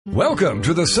Welcome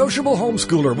to The Sociable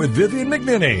Homeschooler with Vivian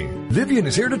McNinney. Vivian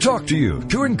is here to talk to you,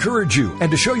 to encourage you, and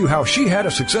to show you how she had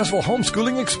a successful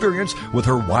homeschooling experience with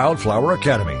her Wildflower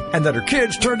Academy, and that her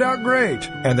kids turned out great,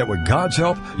 and that with God's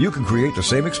help, you can create the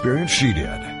same experience she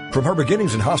did. From her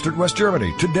beginnings in Hostert, West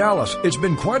Germany, to Dallas, it's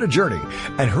been quite a journey,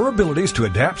 and her abilities to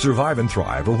adapt, survive, and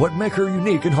thrive are what make her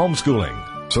unique in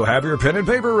homeschooling. So have your pen and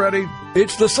paper ready.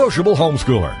 It's The Sociable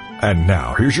Homeschooler. And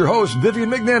now, here's your host, Vivian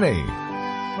McNinney.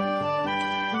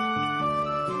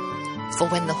 For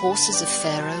when the horses of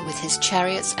Pharaoh with his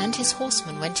chariots and his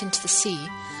horsemen went into the sea,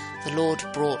 the Lord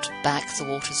brought back the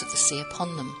waters of the sea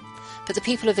upon them. But the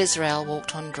people of Israel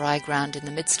walked on dry ground in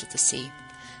the midst of the sea.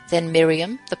 Then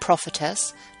Miriam, the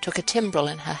prophetess, took a timbrel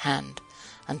in her hand,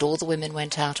 and all the women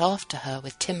went out after her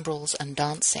with timbrels and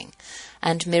dancing.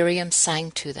 And Miriam sang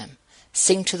to them,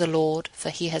 "Sing to the Lord, for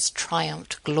he has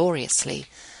triumphed gloriously.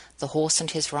 The horse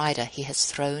and his rider he has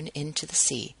thrown into the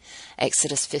sea."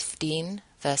 Exodus 15,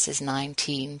 verses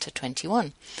 19 to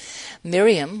 21.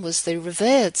 Miriam was the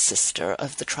revered sister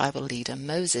of the tribal leader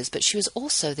Moses, but she was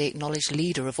also the acknowledged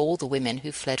leader of all the women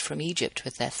who fled from Egypt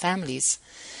with their families.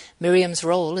 Miriam's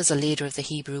role as a leader of the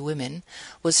Hebrew women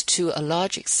was to a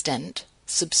large extent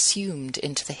subsumed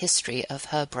into the history of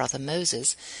her brother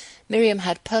Moses. Miriam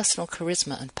had personal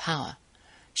charisma and power.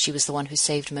 She was the one who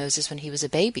saved Moses when he was a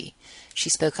baby. She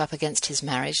spoke up against his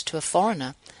marriage to a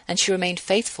foreigner, and she remained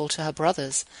faithful to her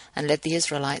brothers and led the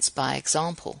Israelites by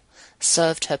example,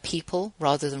 served her people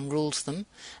rather than ruled them,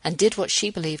 and did what she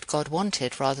believed God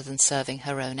wanted rather than serving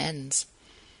her own ends.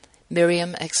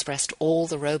 Miriam expressed all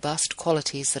the robust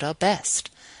qualities that are best: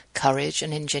 courage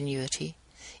and ingenuity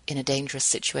in a dangerous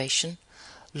situation,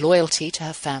 loyalty to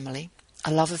her family,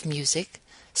 a love of music,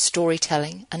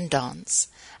 storytelling and dance,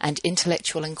 and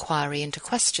intellectual inquiry into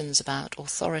questions about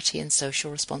authority and social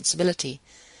responsibility.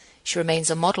 She remains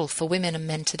a model for women and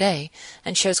men today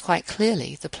and shows quite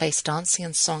clearly the place dancing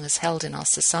and song has held in our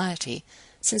society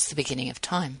since the beginning of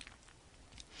time.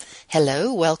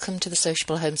 Hello, welcome to The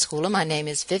Sociable Homeschooler. My name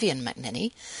is Vivian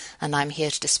McNinney, and I'm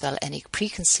here to dispel any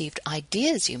preconceived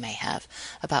ideas you may have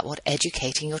about what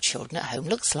educating your children at home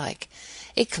looks like.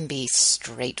 It can be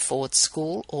straightforward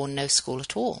school or no school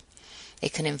at all.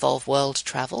 It can involve world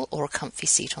travel or a comfy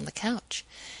seat on the couch.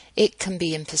 It can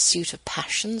be in pursuit of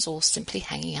passions or simply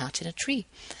hanging out in a tree.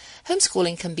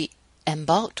 Homeschooling can be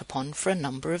embarked upon for a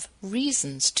number of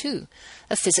reasons too: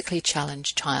 a physically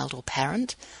challenged child or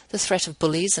parent, the threat of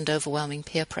bullies and overwhelming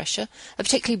peer pressure, a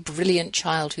particularly brilliant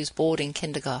child who's bored in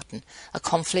kindergarten, a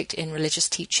conflict in religious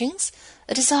teachings,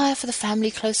 a desire for the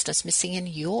family closeness missing in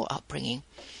your upbringing.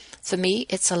 For me,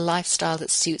 it's a lifestyle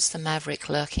that suits the maverick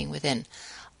lurking within.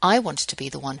 I wanted to be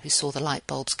the one who saw the light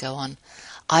bulbs go on.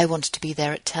 I wanted to be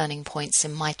there at turning points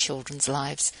in my children's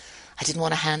lives. I didn't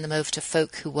want to hand them over to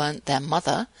folk who weren't their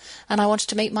mother, and I wanted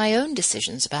to make my own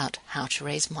decisions about how to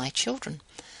raise my children.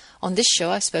 On this show,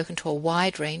 I've spoken to a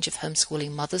wide range of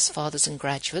homeschooling mothers, fathers, and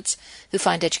graduates who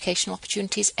find educational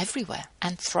opportunities everywhere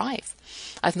and thrive.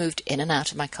 I've moved in and out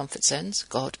of my comfort zones.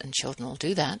 God and children will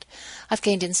do that. I've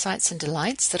gained insights and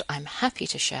delights that I'm happy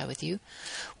to share with you.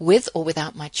 With or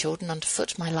without my children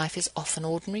underfoot, my life is often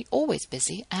ordinary, always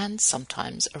busy, and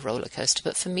sometimes a roller coaster.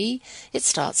 But for me, it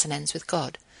starts and ends with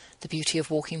God. The beauty of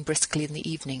walking briskly in the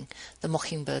evening, the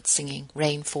mockingbird singing,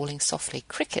 rain falling softly,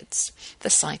 crickets, the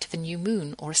sight of a new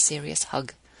moon, or a serious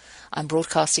hug. I'm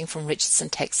broadcasting from Richardson,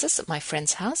 Texas, at my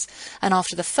friend's house, and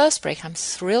after the first break, I'm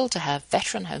thrilled to have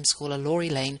veteran homeschooler Laurie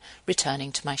Lane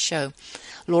returning to my show.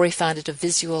 Laurie founded a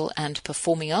Visual and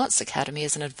Performing Arts Academy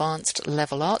as an advanced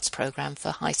level arts program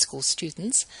for high school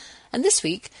students, and this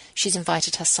week she's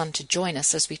invited her son to join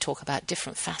us as we talk about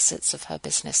different facets of her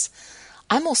business.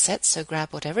 I'm all set, so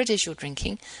grab whatever it is you're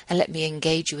drinking and let me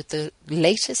engage you with the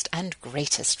latest and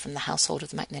greatest from the household of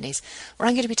the McNinneys, where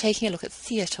I'm going to be taking a look at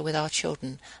theatre with our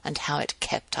children and how it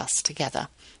kept us together.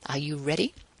 Are you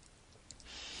ready?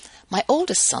 My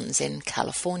oldest son's in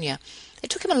California. It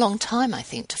took him a long time, I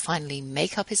think, to finally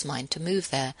make up his mind to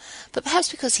move there, but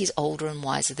perhaps because he's older and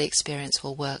wiser, the experience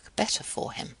will work better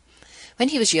for him. When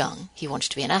he was young, he wanted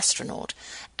to be an astronaut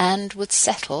and would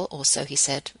settle, or so he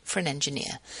said, for an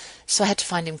engineer. So I had to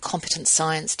find him competent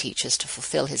science teachers to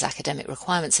fulfill his academic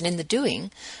requirements, and in the doing,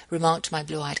 remarked my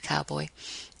blue-eyed cowboy,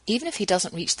 even if he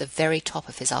doesn't reach the very top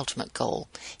of his ultimate goal,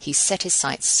 he's set his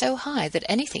sights so high that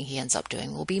anything he ends up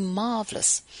doing will be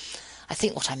marvellous. I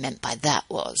think what I meant by that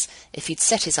was, if he'd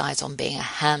set his eyes on being a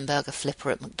hamburger flipper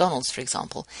at McDonald's, for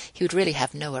example, he would really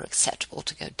have nowhere acceptable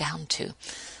to go down to.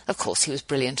 Of course, he was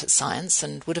brilliant at science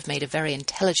and would have made a very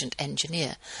intelligent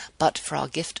engineer, but for our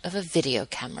gift of a video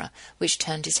camera, which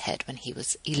turned his head when he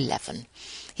was 11.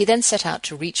 He then set out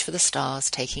to reach for the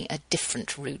stars, taking a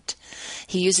different route.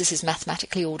 He uses his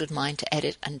mathematically ordered mind to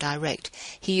edit and direct.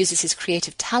 He uses his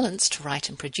creative talents to write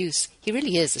and produce. He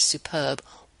really is a superb,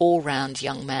 all-round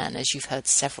young man, as you've heard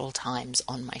several times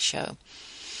on my show.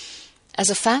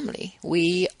 As a family,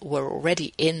 we were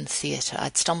already in theatre.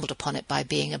 I'd stumbled upon it by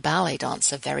being a ballet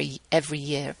dancer every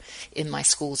year in my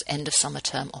school's end-of-summer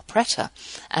term operetta.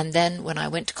 And then when I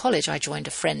went to college, I joined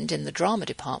a friend in the drama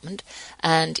department,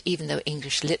 and even though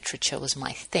English literature was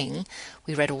my thing,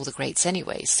 we read all the greats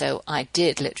anyway, so I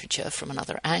did literature from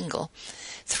another angle.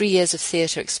 3 years of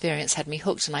theatre experience had me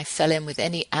hooked, and I fell in with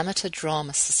any amateur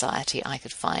drama society I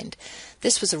could find.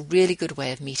 This was a really good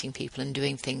way of meeting people and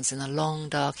doing things in the long,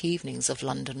 dark evenings of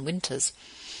London winters.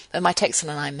 When my Texan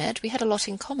and I met, we had a lot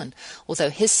in common, although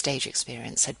his stage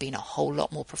experience had been a whole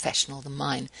lot more professional than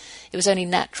mine. It was only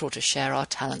natural to share our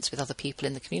talents with other people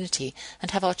in the community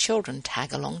and have our children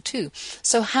tag along too.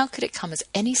 So how could it come as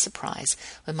any surprise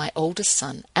when my oldest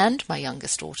son and my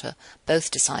youngest daughter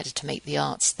both decided to make the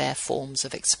arts their forms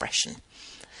of expression?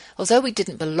 Although we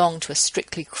didn't belong to a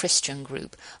strictly Christian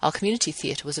group, our community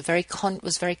theatre was very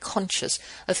conscious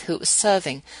of who it was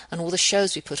serving, and all the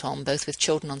shows we put on, both with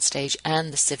children on stage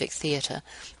and the civic theatre.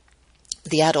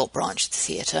 The adult branch of the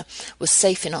theatre was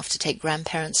safe enough to take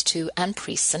grandparents to, and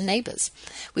priests and neighbours.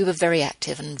 We were very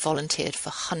active and volunteered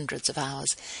for hundreds of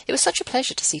hours. It was such a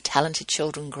pleasure to see talented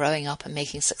children growing up and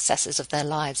making successes of their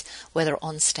lives, whether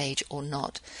on stage or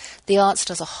not. The arts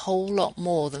does a whole lot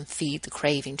more than feed the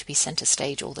craving to be centre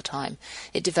stage all the time.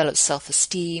 It develops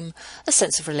self-esteem, a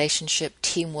sense of relationship,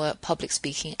 teamwork, public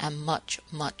speaking, and much,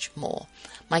 much more.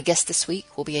 My guest this week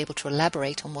will be able to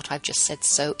elaborate on what I've just said,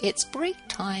 so it's break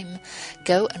time.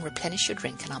 Go and replenish your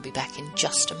drink, and I'll be back in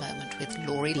just a moment with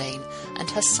Laurie Lane and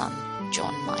her son,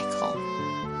 John Michael.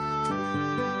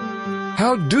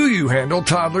 How do you handle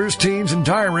toddlers, teens, and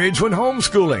tirades when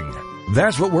homeschooling?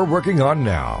 That's what we're working on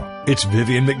now. It's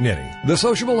Vivian McNinney, the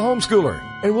sociable homeschooler,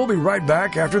 and we'll be right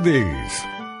back after these.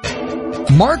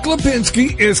 Mark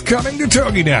Lipinski is coming to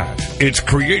TogiNet. It's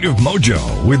Creative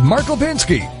Mojo with Mark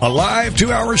Lipinski, a live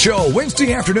 2-hour show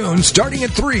Wednesday afternoon starting at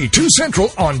 3, 2 Central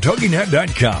on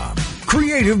TogiNet.com.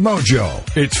 Creative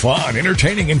Mojo. It's fun,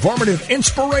 entertaining, informative,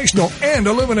 inspirational, and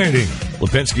illuminating.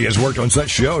 Lipinski has worked on such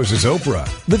shows as Oprah,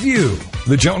 The View,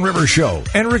 The Joan Rivers Show,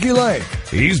 and Ricky Lake.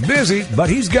 He's busy, but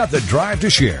he's got the drive to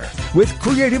share with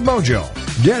Creative Mojo,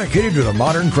 dedicated to the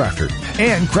modern crafter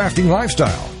and crafting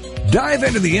lifestyle. Dive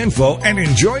into the info and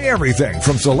enjoy everything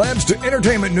from celebs to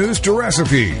entertainment news to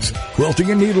recipes,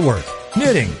 quilting and needlework,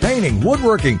 knitting, painting,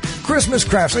 woodworking, Christmas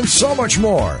crafts, and so much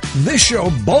more. This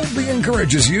show boldly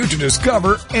encourages you to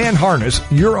discover and harness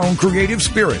your own creative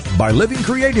spirit by living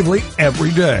creatively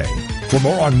every day. For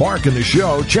more on Mark and the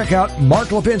show, check out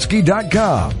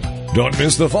marklipinski.com. Don't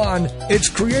miss the fun. It's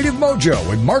Creative Mojo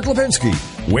with Mark Lipinski,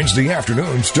 Wednesday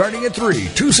afternoon starting at 3,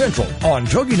 2 Central on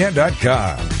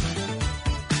TogiNet.com.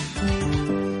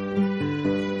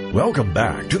 Welcome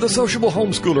back to The Sociable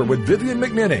Homeschooler with Vivian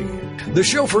McNinney, the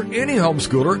show for any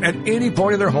homeschooler at any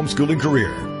point in their homeschooling career.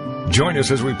 Join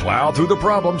us as we plow through the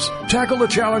problems, tackle the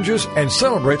challenges, and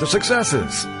celebrate the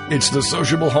successes. It's The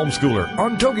Sociable Homeschooler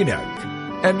on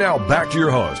TogiNet. And now back to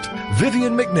your host,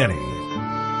 Vivian McNinney.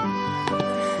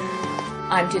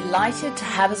 I'm delighted to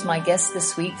have as my guest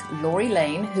this week Laurie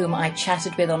Lane, whom I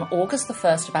chatted with on August the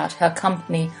 1st about her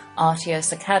company,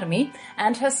 Artios Academy,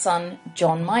 and her son,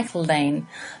 John Michael Lane.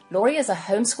 Laurie is a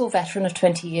homeschool veteran of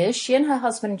 20 years. She and her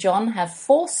husband, John, have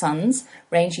 4 sons,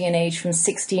 ranging in age from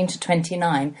 16 to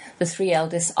 29. The 3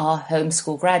 eldest are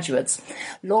homeschool graduates.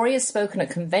 Laurie has spoken at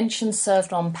conventions,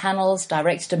 served on panels,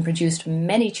 directed and produced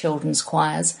many children's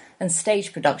choirs, and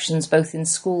stage productions both in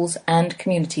schools and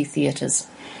community theatres.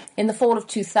 In the fall of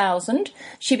 2000,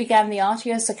 she began the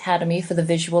Artios Academy for the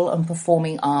Visual and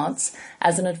Performing Arts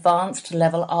as an advanced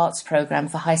level arts program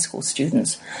for high school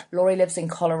students. Laurie lives in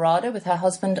Colorado with her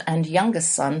husband and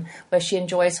youngest son, where she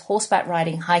enjoys horseback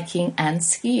riding, hiking, and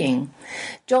skiing.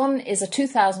 John is a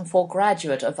 2004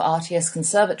 graduate of Artios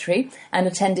Conservatory and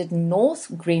attended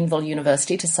North Greenville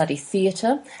University to study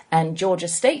theatre and Georgia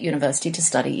State University to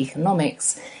study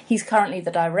economics. He's currently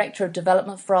the Director of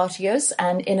Development for Artios,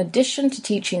 and in addition to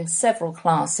teaching several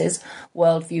classes,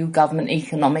 Worldview, Government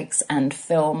Economics and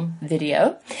Film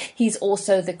Video. He's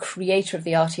also the creator of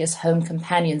the Artios Home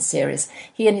Companion Series.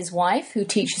 He and his wife, who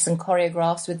teaches and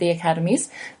choreographs with the Academies,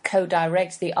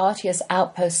 co-direct the Artios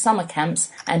Outpost summer camps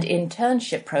and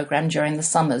internship program during the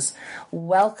summers.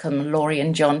 Welcome, Laurie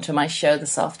and John, to my show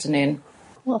this afternoon.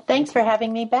 Well, thanks for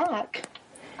having me back.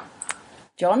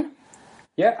 John?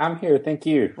 Yeah, I'm here. Thank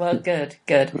you. Well, good.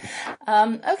 Okay,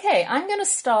 I'm going to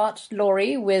start,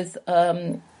 Laurie, with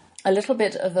a little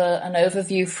bit of an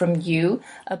overview from you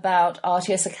about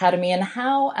Artios Academy and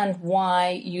how and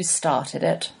why you started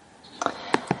it.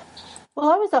 Well,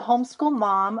 I was a homeschool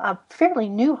mom, a fairly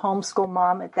new homeschool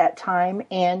mom at that time,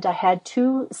 and I had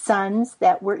two sons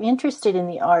that were interested in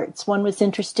the arts. One was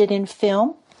interested in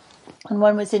film, and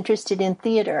one was interested in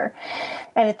theater.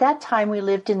 And at that time, we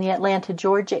lived in the Atlanta,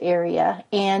 Georgia area.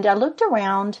 And I looked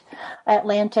around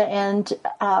Atlanta and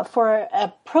for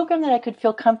a program that I could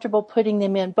feel comfortable putting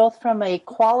them in, both from a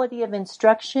quality of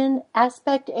instruction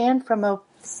aspect and from a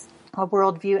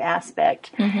worldview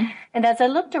aspect. Mm-hmm. And as I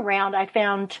looked around, I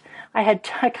found I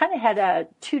kind of had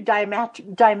two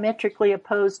diametrically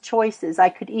opposed choices. I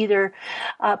could either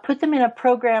put them in a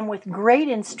program with great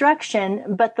instruction,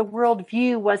 but the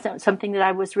worldview wasn't something that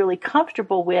I was really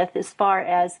comfortable with as far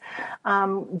as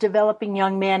developing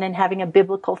young men and having a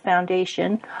biblical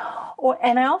foundation.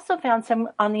 And I also found some,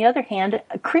 on the other hand,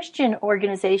 Christian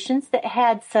organizations that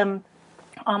had some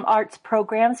arts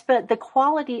programs, but the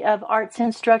quality of arts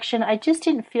instruction I just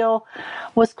didn't feel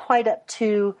was quite up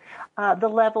to the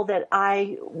level that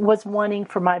I was wanting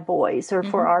for my boys or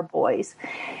for our boys.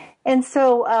 And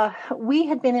so we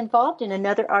had been involved in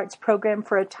another arts program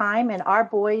for a time, and our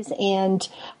boys and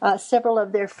several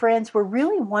of their friends were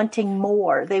really wanting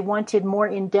more. They wanted more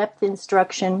in-depth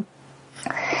instruction,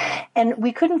 and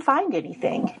we couldn't find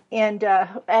anything. And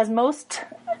as most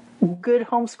good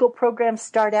homeschool programs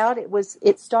start out,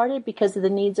 it started because of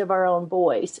the needs of our own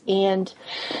boys. And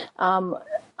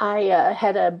I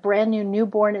had a brand new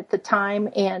newborn at the time,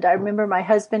 and I remember my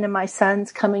husband and my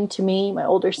sons coming to me, my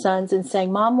older sons, and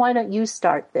saying, "Mom, why don't you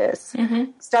start this?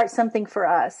 Mm-hmm. Start something for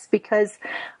us." Because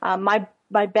my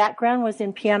background was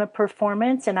in piano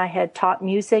performance, and I had taught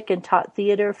music and taught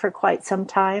theater for quite some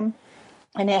time.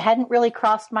 And it hadn't really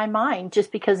crossed my mind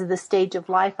just because of the stage of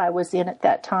life I was in at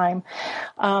that time.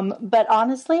 But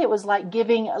honestly, it was like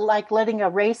letting a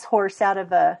racehorse out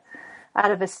of a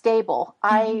stable.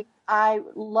 Mm-hmm. I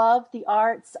love the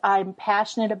arts. I'm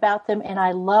passionate about them, and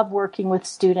I love working with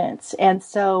students. And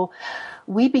so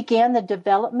we began the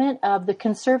development of the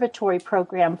conservatory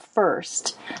program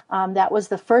first. That was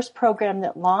the first program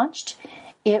that launched.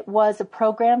 It was a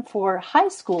program for high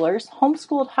schoolers,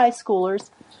 homeschooled high schoolers,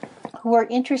 who are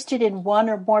interested in one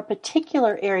or more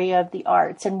particular area of the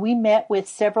arts. And we met with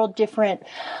several different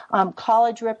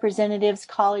college representatives,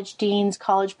 college deans,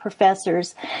 college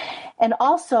professors, and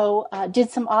also did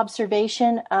some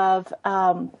observation of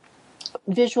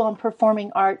visual and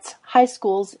performing arts high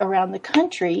schools around the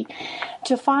country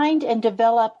to find and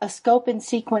develop a scope and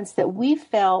sequence that we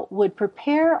felt would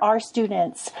prepare our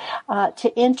students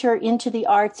to enter into the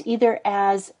arts either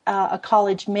as a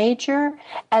college major,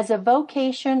 as a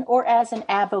vocation, or as an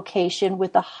avocation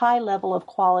with a high level of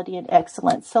quality and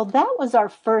excellence. So that was our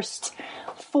first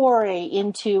foray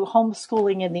into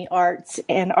homeschooling in the arts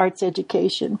and arts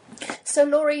education. So,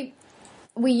 Laurie,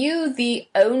 were you the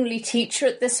only teacher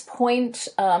at this point?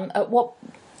 How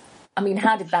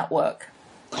did that work?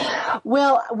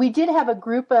 Well, we did have a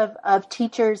group of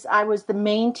teachers. I was the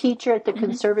main teacher at the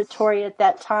conservatory at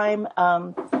that time.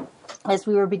 As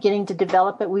we were beginning to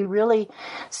develop it, we really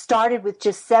started with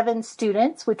just 7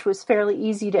 students, which was fairly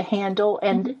easy to handle.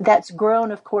 And that's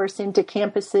grown, of course, into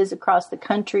campuses across the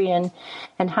country and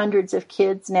hundreds of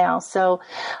kids now. So,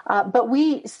 but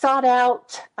we sought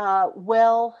out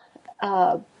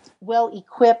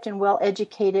well-equipped and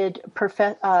well-educated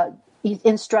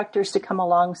instructors to come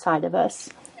alongside of us.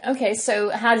 Okay, so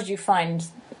how did you find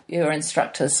your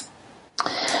instructors?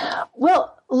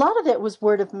 Well, a lot of it was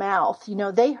word of mouth. You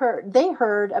know, they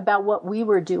heard about what we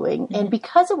were doing. And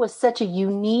because it was such a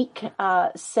unique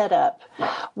setup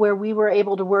where we were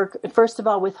able to work, first of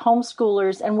all, with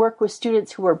homeschoolers and work with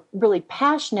students who were really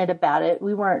passionate about it.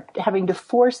 We weren't having to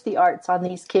force the arts on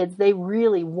these kids. They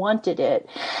really wanted it.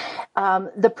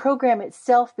 The program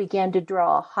itself began to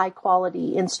draw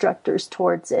high-quality instructors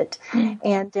towards it.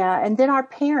 And then our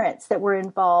parents that were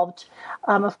involved,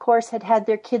 of course, had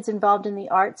their kids involved in the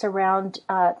arts around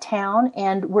town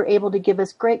and were able to give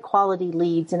us great quality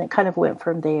leads, and it kind of went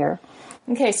from there.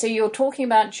 Okay, so you're talking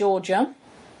about Georgia,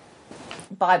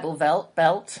 Bible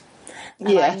Belt. And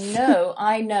yes.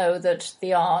 I know that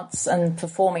the arts and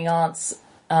performing arts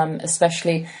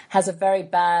especially, has a very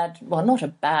bad, well, not a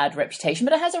bad reputation,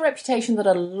 but it has a reputation that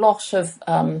a lot of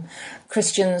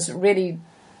Christians really,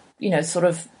 sort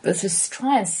of just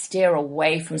try and steer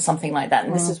away from something like that.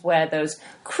 And this is where those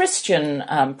Christian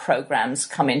programs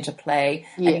come into play.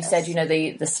 Yes. And you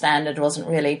said, the standard wasn't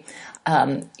really,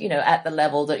 at the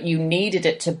level that you needed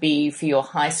it to be for your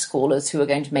high schoolers who are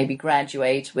going to maybe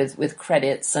graduate with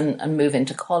credits and move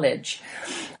into college.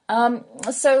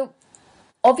 So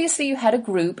obviously you had a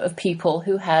group of people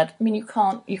who had, you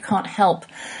can't help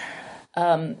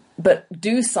but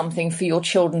do something for your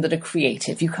children that are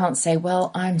creative. You can't say,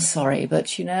 well, I'm sorry, but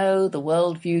the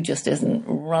worldview just isn't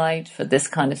right for this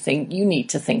kind of thing. You need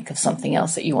to think of something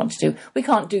else that you want to do. We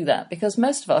can't do that because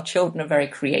most of our children are very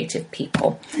creative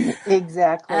people.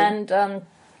 Exactly. And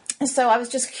so I was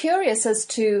just curious as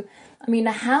to,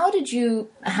 how did you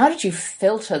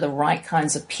filter the right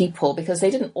kinds of people? Because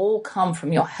they didn't all come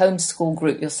from your homeschool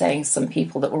group. You're saying some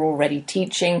people that were already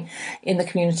teaching in the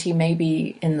community,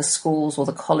 maybe in the schools or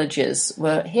the colleges,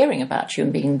 were hearing about you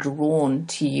and being drawn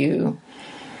to you.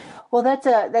 Well,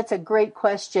 that's a great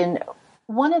question.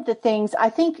 One of the things I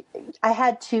think I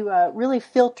had to really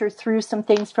filter through some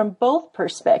things from both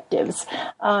perspectives.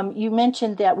 You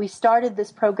mentioned that we started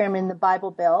this program in the Bible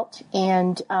Belt,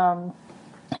 and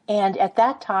at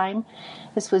that time,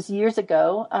 this was years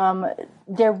ago,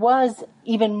 there was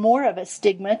even more of a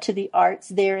stigma to the arts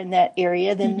there in that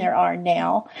area than there are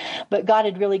now. But God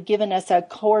had really given us a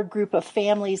core group of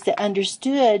families that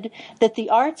understood that the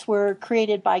arts were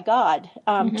created by God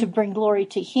to bring glory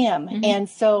to Him. And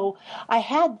so I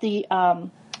had the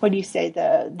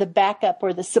the backup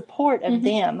or the support of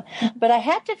them. But I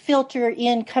had to filter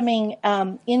incoming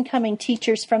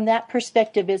teachers from that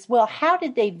perspective as well. How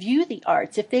did they view the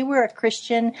arts? If they were a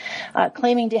Christian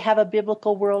claiming to have a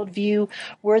biblical worldview,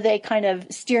 were they kind of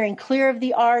steering clear of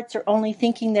the arts or only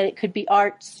thinking that it could be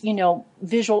arts,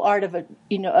 visual art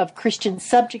of Christian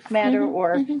subject matter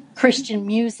or Christian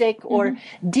music? Or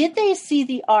did they see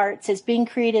the arts as being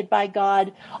created by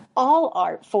God, all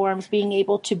art forms being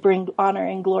able to bring honor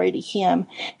and glory to Him?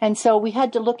 And so we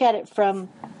had to look at it from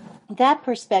that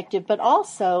perspective, but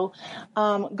also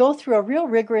go through a real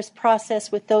rigorous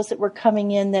process with those that were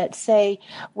coming in that say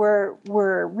were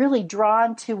really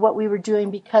drawn to what we were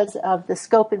doing because of the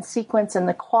scope and sequence and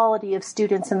the quality of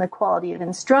students and the quality of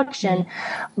instruction,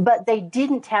 but they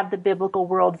didn't have the biblical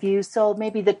worldview. So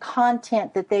maybe the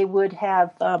content that they would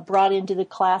have brought into the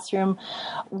classroom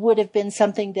would have been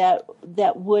something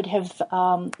that would have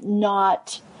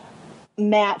not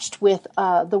matched with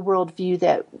the worldview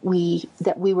that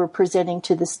we were presenting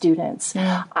to the students.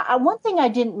 One thing I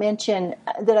didn't mention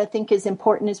that I think is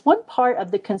important is one part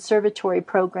of the conservatory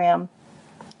program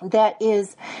that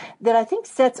I think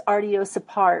sets Artios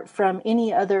apart from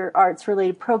any other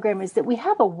arts-related program is that we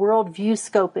have a worldview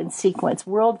scope and sequence,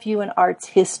 worldview and arts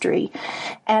history.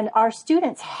 And our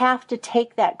students have to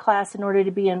take that class in order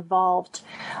to be involved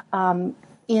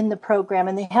in the program,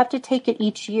 and they have to take it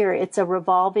each year. It's a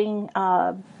revolving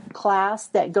class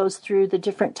that goes through the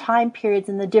different time periods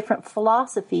and the different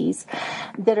philosophies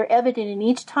that are evident in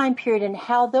each time period and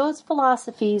how those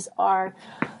philosophies are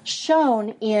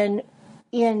shown in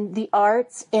the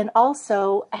arts, and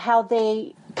also how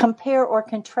they compare or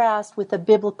contrast with a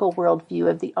biblical worldview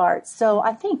of the arts. So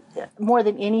I think more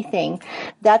than anything,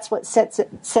 that's what sets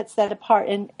that apart.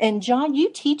 And John,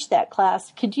 you teach that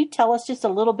class. Could you tell us just a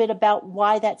little bit about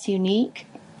why that's unique?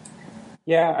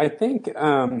 Yeah, I think,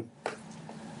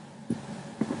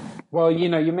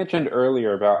 you mentioned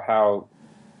earlier about how,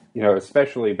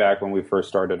 especially back when we first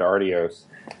started Artios,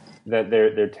 that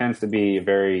there tends to be a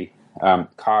very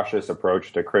cautious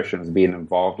approach to Christians being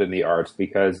involved in the arts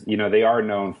because, they are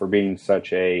known for being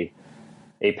such a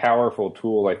powerful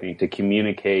tool, I think, to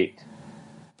communicate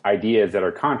ideas that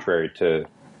are contrary to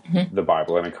the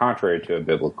Bible and are contrary to a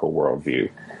biblical worldview.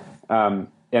 And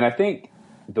I think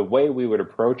the way we would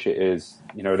approach it is,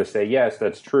 to say, yes,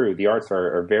 that's true. The arts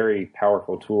are a very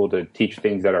powerful tool to teach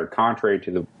things that are contrary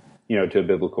to the, to a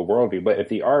biblical worldview. But if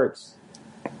the arts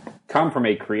come from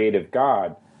a creative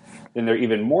God, then they're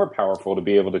even more powerful to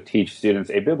be able to teach students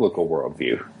a biblical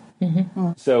worldview.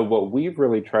 So what we've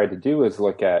really tried to do is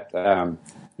look at,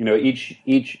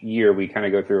 each year we kind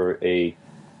of go through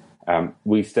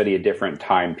we study a different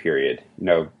time period.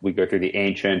 We go through the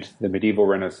ancient, the medieval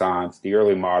Renaissance, the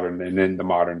early modern, and then the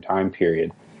modern time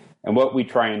period. And what we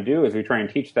try and do is we try and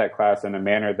teach that class in a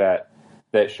manner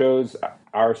that shows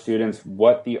our students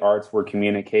what the arts were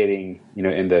communicating,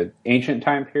 in the ancient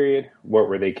time period, what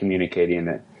were they communicating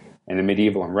in the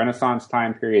medieval and Renaissance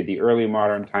time period, the early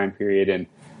modern time period, and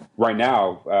right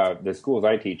now, the schools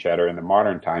I teach at are in the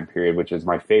modern time period, which is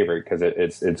my favorite because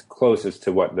it's closest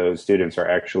to what those students are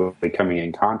actually coming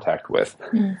in contact with.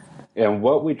 And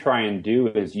what we try and do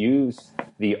is use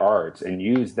the arts and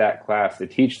use that class to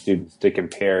teach students to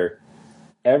compare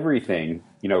everything,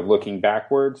 looking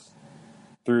backwards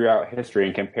throughout history,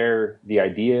 and compare the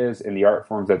ideas and the art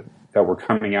forms that were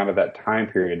coming out of that time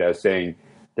period as saying,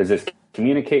 does this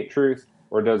communicate truth,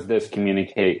 or does this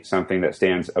communicate something that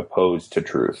stands opposed to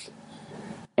truth?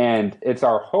 And it's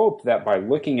our hope that by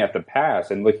looking at the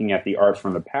past and looking at the arts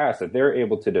from the past, that they're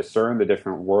able to discern the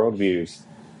different worldviews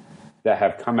that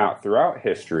have come out throughout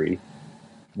history.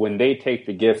 When they take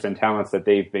the gifts and talents that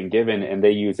they've been given and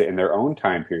they use it in their own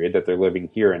time period that they're living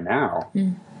here and now,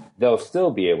 they'll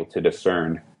still be able to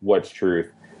discern what's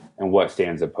truth and what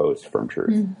stands opposed from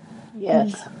truth.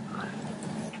 Yes.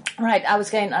 Right.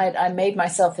 I made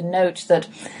myself a note that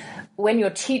when you're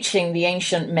teaching the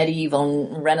ancient,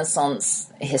 medieval,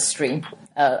 Renaissance history,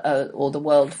 or the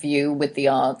worldview with the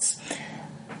arts,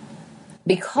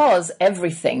 because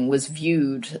everything was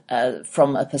viewed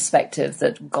from a perspective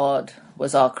that God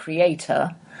was our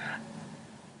creator,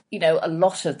 a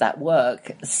lot of that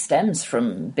work stems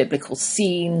from biblical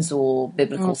scenes or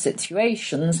biblical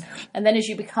situations. And then as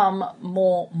you become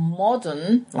more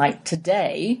modern, like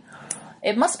today,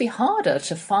 it must be harder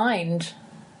to find,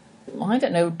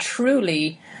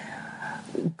 truly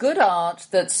good art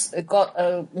that's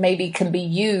got maybe can be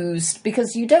used,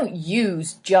 because you don't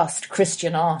use just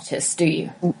Christian artists, do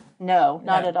you? No,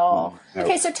 not at all. No.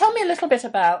 Okay, so tell me a little bit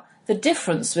about the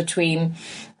difference between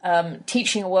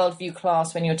teaching a worldview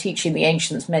class when you're teaching the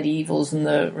ancients, medievals, and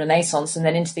the Renaissance, and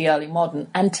then into the early modern,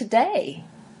 and today.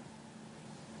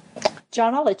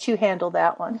 John, I'll let you handle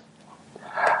that one.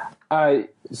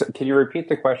 So can you repeat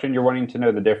the question? You're wanting to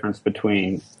know the difference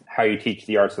between how you teach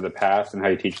the arts of the past and how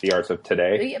you teach the arts of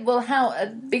today? Well,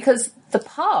 because the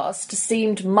past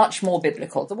seemed much more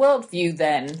biblical. The worldview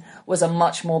then was a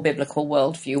much more biblical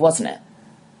worldview, wasn't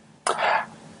it?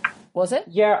 Was it?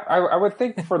 Yeah, I would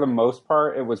think for the most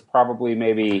part it was probably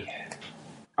maybe...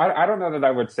 I don't know that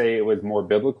I would say it was more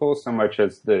biblical so much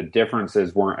as the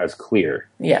differences weren't as clear.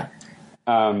 Yeah.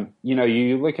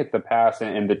 You look at the past,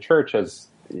 and the church has,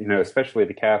 especially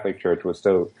the Catholic Church, was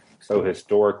so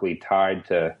historically tied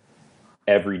to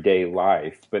everyday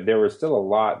life, but there was still a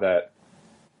lot that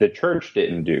the church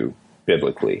didn't do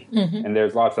biblically. And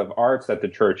there's lots of arts that the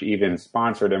church even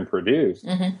sponsored and produced,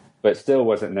 but still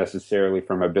wasn't necessarily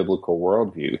from a biblical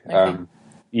worldview. Okay.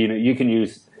 You can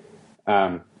use,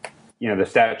 the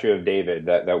statue of David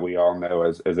that we all know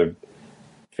as a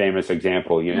famous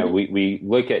example. We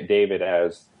look at David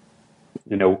as,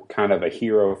 kind of a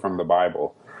hero from the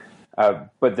Bible.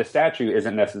 But the statue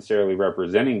isn't necessarily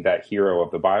representing that hero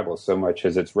of the Bible so much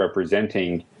as it's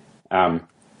representing a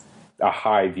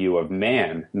high view of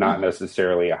man, not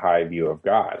necessarily a high view of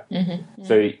God.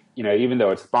 So, even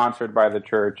though it's sponsored by the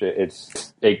church,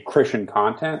 it's a Christian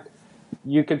content,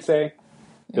 you could say.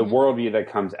 The worldview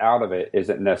that comes out of it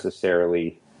isn't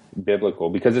necessarily biblical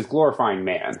because it's glorifying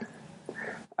man.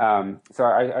 So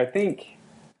I think,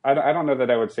 I don't know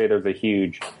that I would say there's a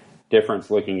huge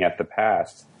difference looking at the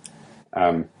past.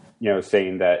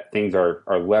 Saying that things are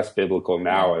less biblical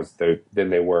now than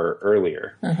they were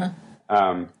earlier.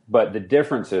 But the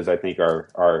differences, I think,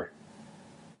 are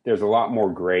there's a lot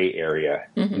more gray area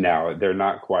now. They're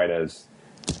not quite as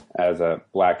a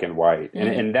black and white,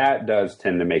 and that does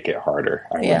tend to make it harder,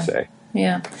 I would say.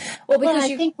 Yeah. Well, because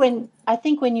I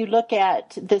think when you look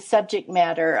at the subject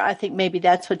matter, I think maybe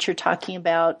that's what you're talking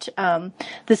about.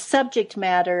 The subject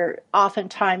matter,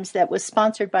 oftentimes that was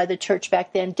sponsored by the church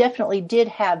back then, definitely did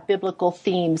have biblical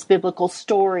themes, biblical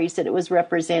stories that it was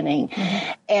representing,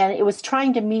 and it was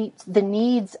trying to meet the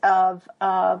needs of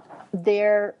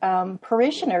their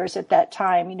parishioners at that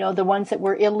time. The ones that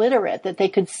were illiterate, that they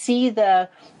could see the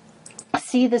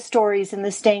stories in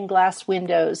the stained glass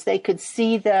windows. They could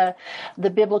see the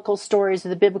biblical stories or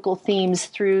the biblical themes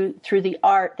through the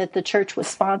art that the church was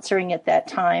sponsoring at that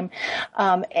time.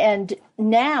 And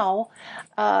now,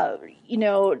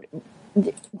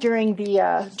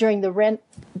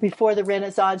 before the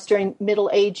Renaissance, during Middle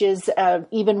Ages,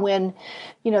 even when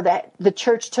that the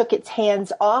church took its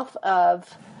hands off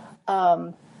of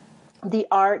the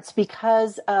arts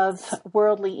because of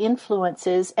worldly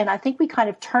influences, and I think we kind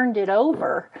of turned it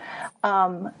over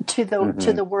to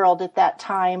the world at that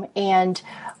time, and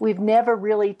we've never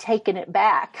really taken it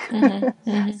back.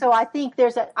 So I think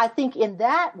in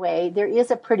that way there is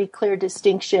a pretty clear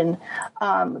distinction,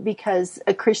 because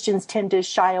Christians tend to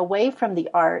shy away from the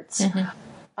arts.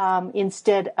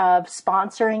 Instead of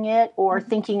sponsoring it or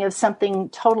thinking of something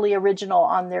totally original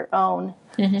on their own.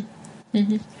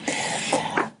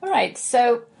 All right,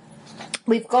 so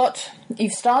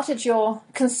you've started your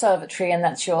conservatory, and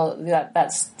that's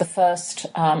the first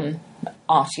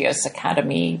Artios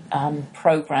Academy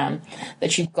program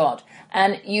that you've got,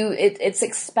 and it's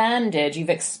expanded. You've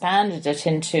expanded it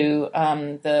into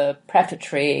the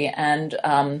preparatory and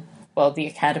the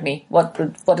Academy. What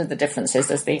are the differences?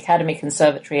 There's the Academy,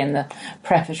 Conservatory, and the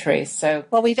preparatory. So,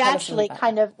 well, we've actually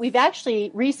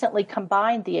recently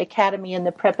combined the Academy and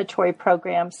the preparatory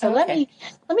program. So let me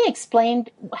explain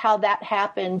how that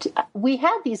happened. We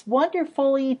had these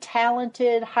wonderfully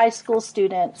talented high school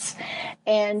students,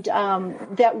 and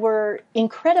that were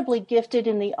incredibly gifted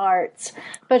in the arts,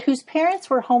 but whose parents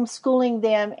were homeschooling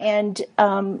them. And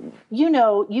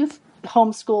you've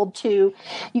homeschooled too.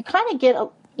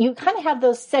 You kind of have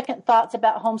those second thoughts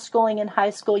about homeschooling in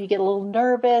high school. You get a little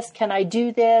nervous. Can I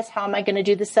do this? How am I going to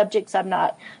do the subjects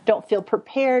don't feel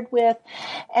prepared with?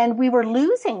 And we were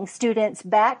losing students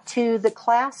back to the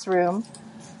classroom,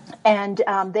 and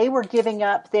they were giving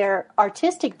up their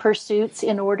artistic pursuits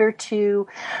in order to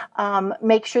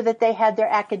make sure that they had their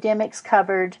academics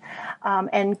covered,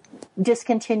 and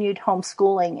discontinued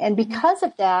homeschooling. And because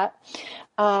of that,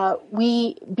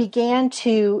 we began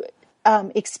to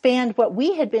expand what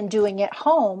we had been doing at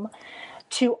home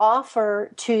to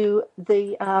offer to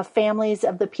the families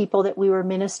of the people that we were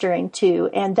ministering to.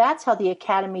 And that's how the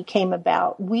Academy came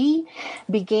about. We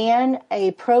began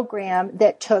a program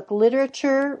that took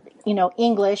literature,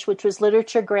 English, which was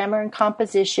literature, grammar, and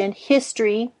composition,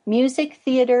 history, music,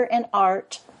 theater, and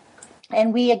art.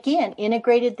 And we, again,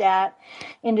 integrated that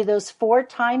into those 4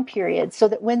 time periods so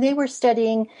that when they were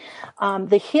studying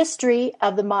the history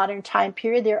of the modern time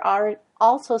period, they are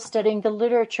also studying the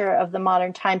literature of the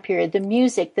modern time period, the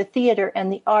music, the theater,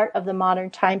 and the art of the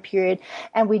modern time period.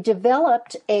 And we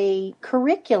developed a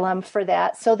curriculum for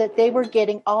that so that they were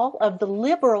getting all of the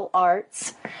liberal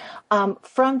arts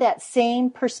from that same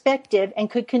perspective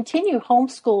and could continue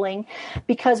homeschooling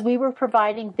because we were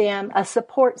providing them a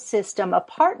support system, a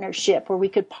partnership where we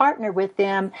could partner with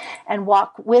them and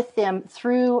walk with them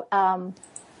through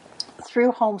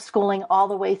homeschooling all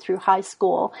the way through high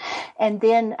school. And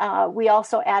then we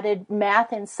also added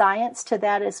math and science to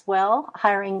that as well,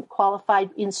 hiring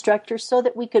qualified instructors so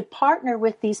that we could partner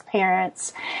with these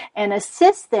parents and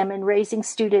assist them in raising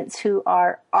students who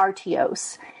are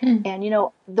Artios. And,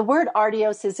 the word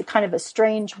Artios is a kind of a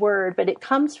strange word, but it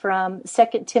comes from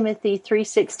 2 Timothy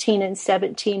 3:16 and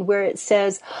 17, where it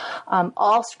says,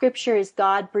 all scripture is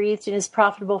God-breathed and is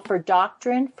profitable for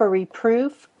doctrine, for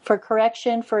reproof, for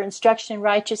correction, for instruction in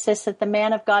righteousness, that the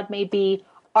man of God may be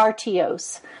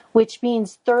Artios, which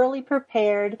means thoroughly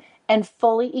prepared and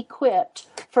fully equipped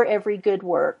for every good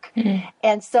work.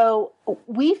 And so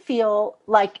we feel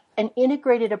like an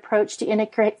integrated approach to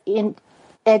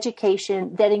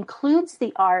education that includes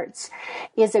the arts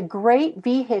is a great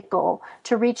vehicle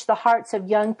to reach the hearts of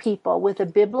young people with a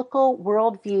biblical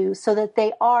worldview so that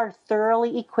they are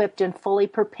thoroughly equipped and fully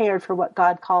prepared for what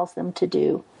God calls them to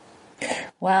do.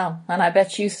 Wow. And I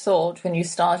bet you thought when you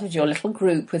started your little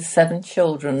group with 7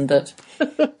 children that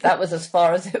was as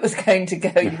far as it was going to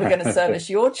go. You were going to service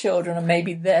your children and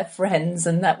maybe their friends,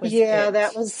 and that was it.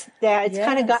 It's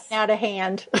kind of gotten out of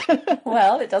hand.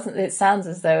 Well, it sounds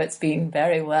as though it's been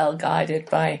very well guided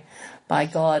by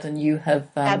God, and you have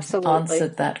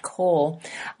answered that call.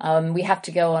 We have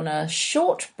to go on a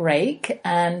short break,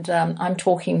 and I'm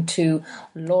talking to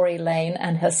Laurie Lane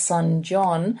and her son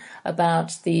John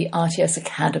about the Artios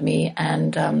Academy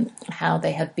and how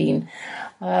they have been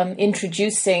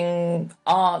introducing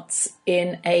arts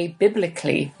in a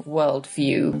biblically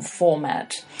worldview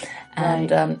format.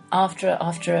 And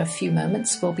after a few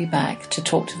moments, we'll be back to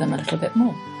talk to them a little bit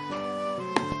more.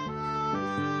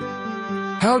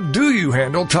 How do you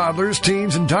handle toddlers,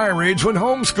 teens, and tirades when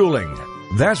homeschooling?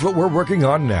 That's what we're working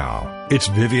on now. It's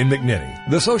Vivian McNinney,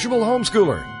 the sociable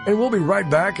homeschooler, and we'll be right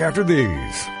back after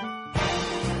these.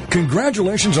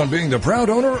 Congratulations on being the proud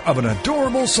owner of an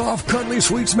adorable, soft, cuddly,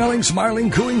 sweet-smelling,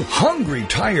 smiling, cooing, hungry,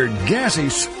 tired, gassy,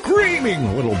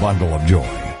 screaming little bundle of joy.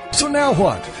 So now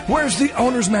what? Where's the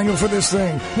owner's manual for this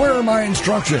thing? Where are my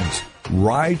instructions?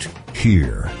 Right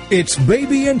here. It's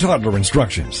Baby and Toddler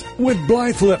Instructions with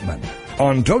Blythe Lipman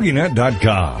on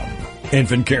TogiNet.com.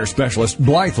 Infant care specialist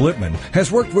Blythe Lipman has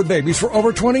worked with babies for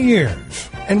over 20 years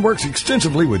and works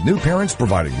extensively with new parents,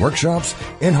 providing workshops,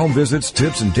 in-home visits,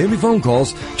 tips, and daily phone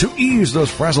calls to ease those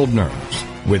frazzled nerves.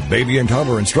 With Baby and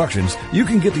Toddler Instructions, you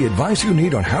can get the advice you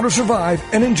need on how to survive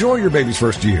and enjoy your baby's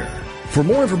first year. For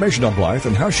more information on Blythe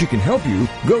and how she can help you,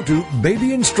 go to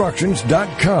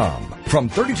babyinstructions.com. From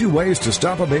 32 ways to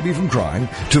stop a baby from crying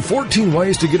to 14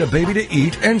 ways to get a baby to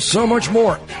eat and so much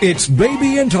more. It's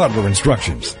Baby and Toddler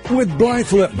Instructions with Blythe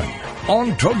Lipman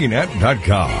on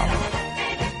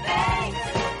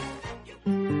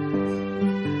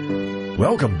TogiNet.com.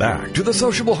 Welcome back to The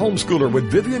Sociable Homeschooler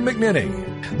with Vivian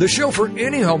McNinney, the show for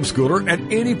any homeschooler at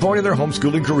any point in their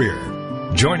homeschooling career.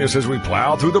 Join us as we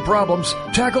plow through the problems,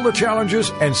 tackle the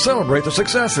challenges, and celebrate the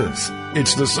successes.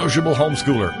 It's The Sociable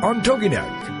Homeschooler on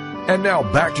TogiNet. And now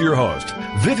back to your host,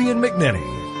 Vivian McNinney.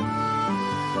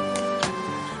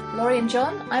 Laurie and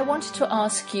John, I wanted to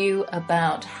ask you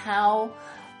about how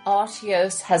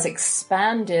Artios has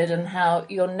expanded and how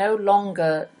you're no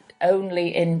longer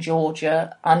only in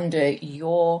Georgia under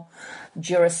your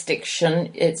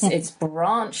jurisdiction. It's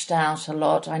branched out a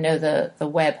lot. I know the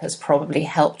web has probably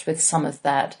helped with some of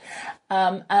that.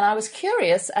 And I was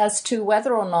curious as to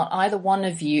whether or not either one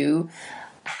of you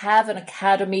have an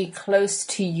academy close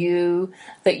to you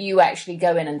that you actually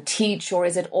go in and teach, or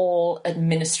is it all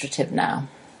administrative now?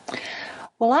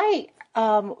 Well,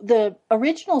 the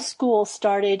original school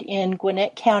started in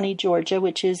Gwinnett County, Georgia,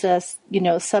 which is a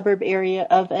suburb area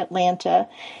of Atlanta.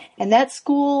 And that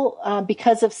school,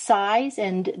 because of size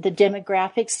and the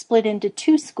demographics, split into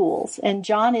two schools. And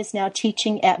John is now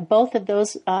teaching at both of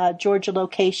those Georgia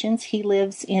locations. He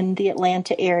lives in the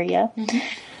Atlanta area.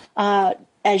 Mm-hmm.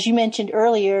 As you mentioned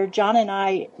earlier,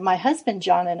 my husband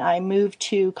John and I moved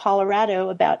to Colorado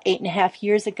about 8.5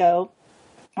 years ago.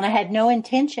 And I had no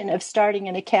intention of starting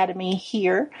an academy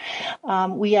here.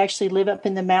 We actually live up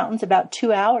in the mountains about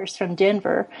 2 hours from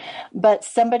Denver. But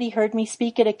somebody heard me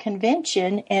speak at a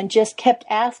convention and just kept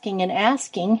asking and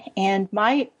asking. And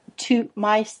my two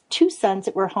sons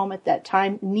that were home at that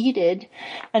time needed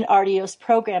an Artios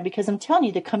program, because I'm telling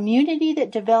you, the community that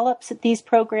develops at these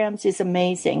programs is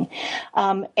amazing.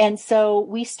 And so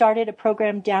we started a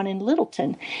program down in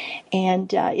Littleton, and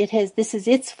this is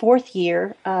its 4th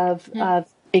year of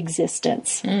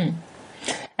existence. Mm.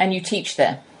 And you teach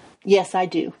there? Yes, I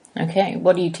do. Okay.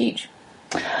 What do you teach?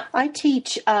 I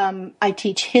teach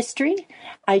history.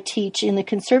 I teach in the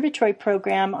conservatory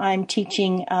program. I'm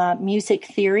teaching music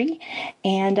theory,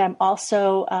 and I'm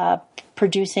also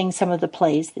producing some of the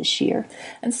plays this year.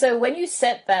 And so when you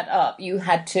set that up, you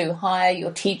had to hire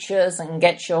your teachers and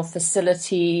get your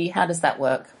facility. How does that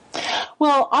work?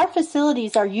 Well, our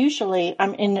facilities are usually,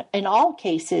 in all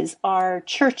cases, are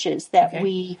churches that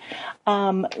we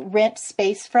rent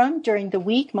space from during the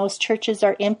week. Most churches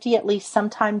are empty at least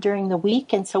sometime during the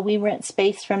week, and so we rent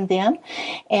space from them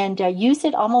and use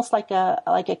it almost like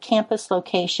a campus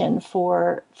location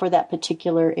for that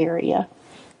particular area.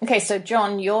 Okay, so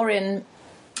John, you're in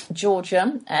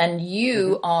Georgia, and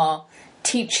you are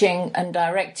teaching and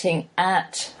directing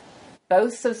at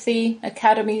both of the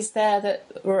academies there that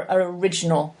are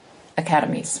original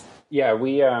academies. Yeah,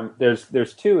 we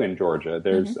there's two in Georgia.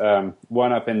 There's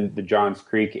one up in the Johns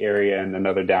Creek area and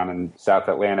another down in South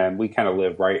Atlanta, and we kind of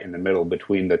live right in the middle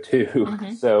between the two.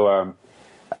 Mm-hmm. So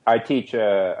I teach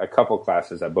a couple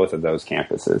classes at both of those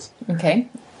campuses. Okay,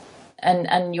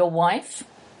 and your wife?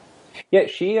 Yeah,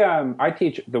 I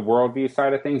teach the Worldview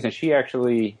side of things, and she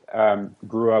actually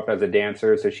grew up as a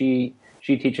dancer, so she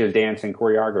teaches dance and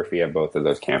choreography at both of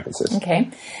those campuses. Okay.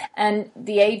 And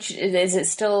the age, is it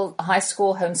still high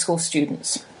school, homeschool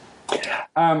students?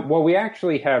 Well, we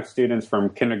actually have students from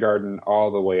kindergarten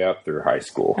all the way up through high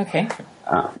school. Okay.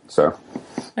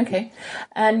 Okay.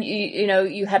 And,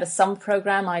 you had a summer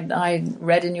program. I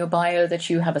read in your bio that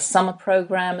you have a summer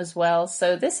program as well.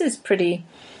 So this is pretty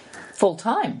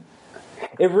full-time.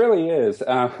 It really is.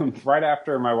 Right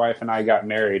after my wife and I got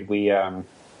married, we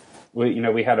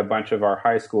had a bunch of our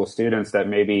high school students that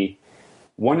maybe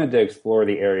wanted to explore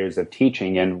the areas of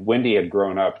teaching. And Wendy had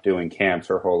grown up doing camps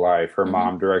her whole life. Her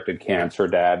mom directed camps. Her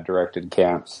dad directed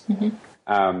camps.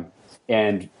 Mm-hmm.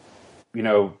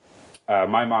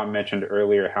 My mom mentioned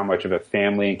earlier how much of a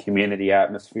family and community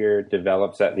atmosphere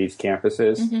develops at these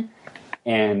campuses. Mm-hmm.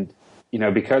 And,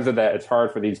 because of that, it's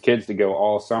hard for these kids to go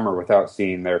all summer without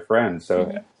seeing their friends.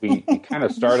 So we kind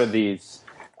of started these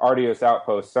Artios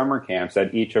Outpost summer camps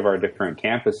at each of our different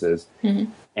campuses. Mm-hmm.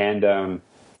 And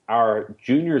our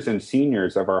juniors and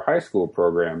seniors of our high school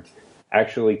program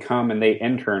actually come and they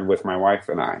intern with my wife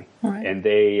and I. Right. And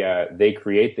they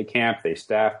create the camp, they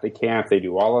staff the camp, they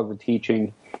do all of the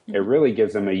teaching. Mm-hmm. It really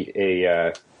gives them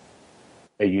a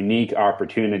unique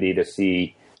opportunity to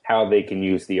see how they can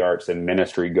use the arts and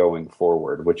ministry going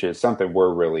forward, which is something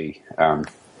we're really,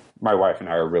 my wife and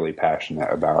I are really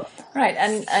passionate about. Right.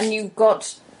 And you've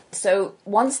got, so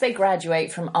once they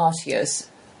graduate from Artios,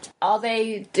 Are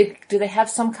they? Do they have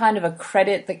some kind of a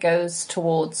credit that goes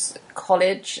towards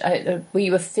college? Were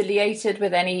you affiliated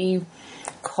with any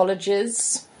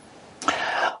colleges?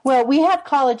 Well, we have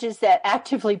colleges that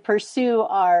actively pursue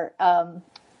our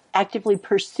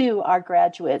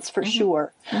graduates for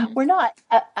sure. We're not.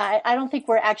 I don't think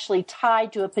we're actually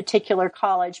tied to a particular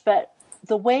college, but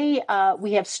the way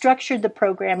we have structured the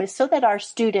program is so that our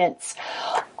students,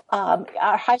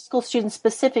 our high school students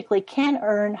specifically, can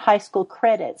earn high school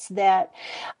credits that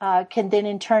can then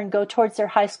in turn go towards their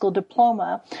high school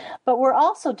diploma. But we're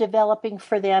also developing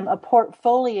for them a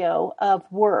portfolio of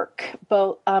work,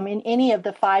 both in any of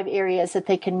the 5 areas that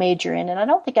they can major in. And I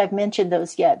don't think I've mentioned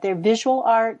those yet. They're visual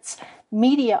arts,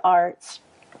 media arts,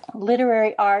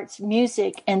 literary arts,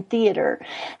 music, and theater.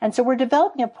 And so we're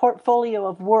developing a portfolio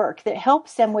of work that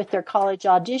helps them with their college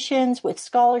auditions, with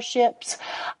scholarships,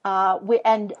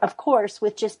 and of course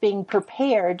with just being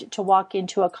prepared to walk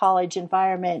into a college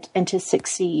environment and to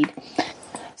succeed.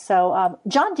 So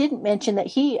John didn't mention that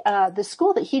the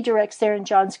school that he directs there in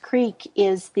Johns Creek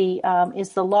is the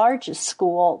largest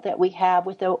school that we have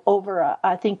with over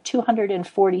I think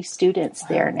 240 students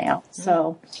there now.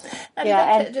 So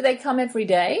do they come every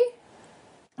day?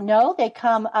 No, they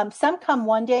come. Some come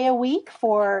 1 day a week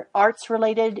for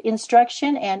arts-related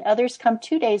instruction, and others come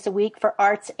 2 days a week for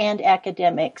arts and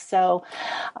academics. So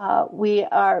we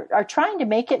are trying to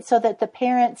make it so that the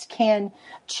parents can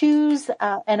choose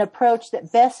an approach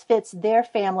that best fits their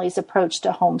family's approach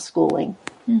to homeschooling.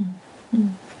 Mm-hmm.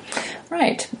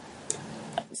 Right.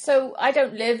 So I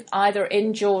don't live either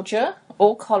in Georgia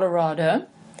or Colorado.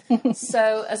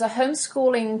 So as a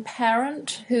homeschooling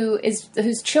parent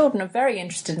whose children are very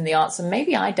interested in the arts, and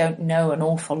maybe I don't know an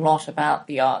awful lot about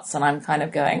the arts, and I'm kind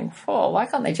of going, why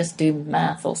can't they just do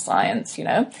math or science,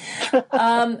 where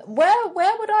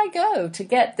would I go to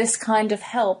get this kind of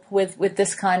help with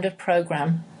this kind of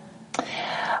program?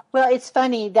 Well, it's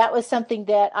funny. That was something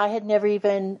that I had never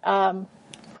even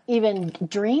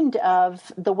dreamed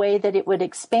of, the way that it would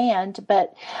expand.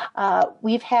 But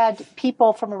we've had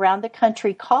people from around the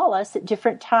country call us at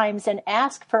different times and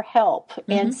ask for help.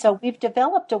 Mm-hmm. And so we've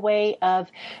developed a way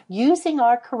of using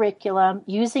our curriculum,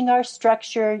 using our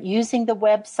structure, using the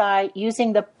website,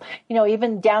 using the,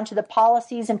 even down to the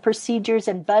policies and procedures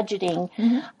and budgeting,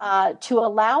 to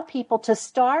allow people to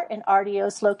start an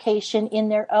Artios location in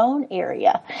their own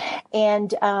area.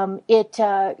 And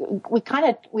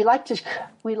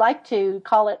we like to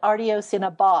call it Artios in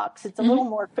a box. It's a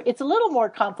little more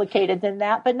complicated than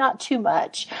that, but not too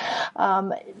much.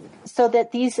 So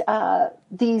that these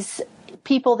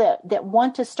people that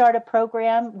want to start a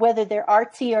program, whether they're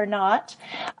artsy or not,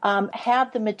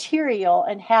 have the material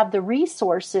and have the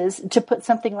resources to put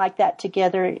something like that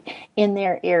together in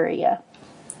their area.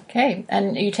 Okay,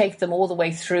 and you take them all the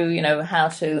way through, how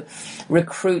to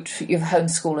recruit your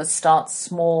homeschoolers, start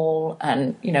small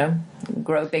and,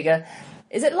 grow bigger.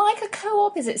 Is it like a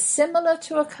co-op? Is it similar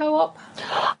to a co-op?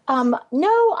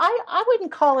 No, I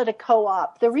wouldn't call it a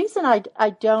co-op. The reason I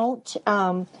don't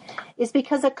is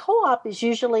because a co-op is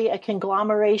usually a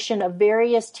conglomeration of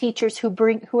various teachers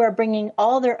who are bringing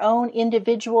all their own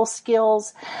individual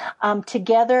skills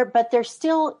together, but they're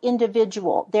still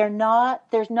individual. They're not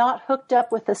hooked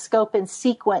up with a scope and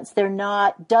sequence. They're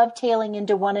not dovetailing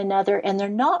into one another, and they're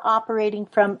not operating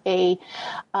from a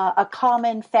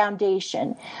common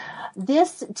foundation.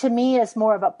 This, to me, is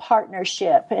more of a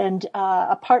partnership, and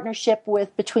a partnership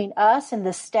between us and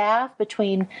the staff,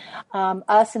 between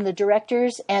us and the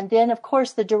directors, and then, of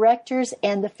course, the directors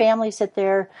and the families that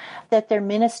they're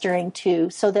ministering to,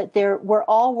 so that we're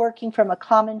all working from a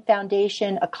common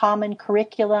foundation, a common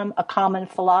curriculum, a common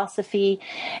philosophy,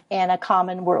 and a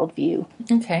common worldview.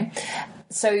 Okay.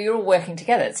 So you're all working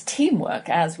together. It's teamwork,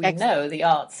 as we know. The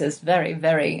arts is very,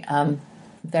 very,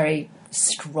 very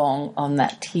strong on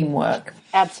that teamwork.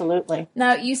 Absolutely.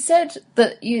 Now, you said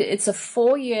that it's a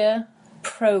 4-year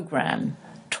program.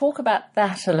 Talk about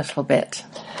that a little bit.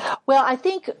 Well, I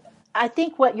think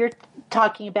what you're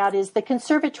talking about is the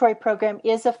conservatory program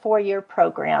is a 4-year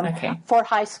program for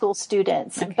high school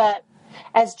students. Okay. But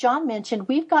as John mentioned,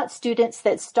 we've got students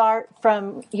that start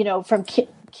from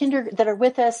that are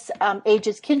with us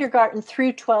ages kindergarten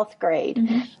through 12th grade.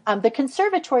 Mm-hmm. The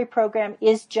conservatory program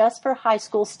is just for high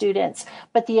school students,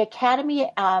 but the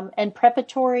academy and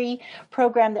preparatory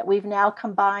program that we've now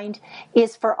combined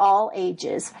is for all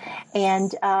ages.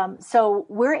 And so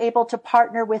we're able to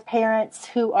partner with parents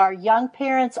who are young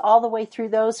parents all the way through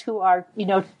those who are,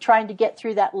 trying to get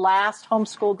through that last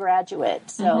homeschool graduate.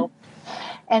 So. Mm-hmm.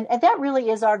 And that really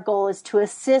is our goal, is to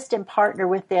assist and partner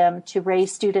with them to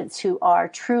raise students who are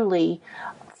truly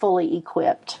fully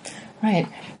equipped. Right.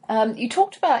 You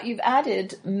talked about you've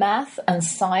added math and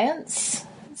science.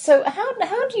 So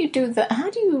how do you do that? How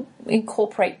do you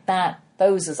incorporate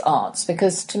those as arts?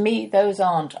 Because to me, those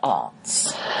aren't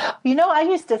arts. I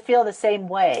used to feel the same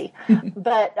way.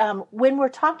 But when we're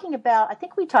talking about, I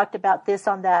think we talked about this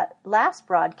on that last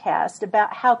broadcast,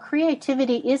 about how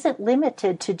creativity isn't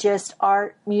limited to just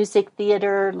art, music,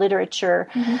 theater, literature.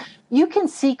 Mm-hmm. You can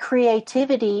see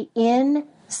creativity in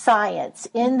science,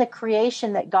 in the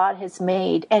creation that God has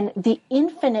made, and the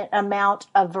infinite amount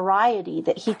of variety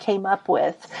that He came up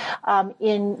with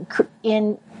in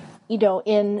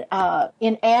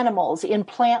animals, in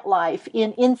plant life,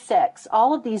 in insects,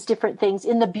 all of these different things,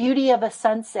 in the beauty of a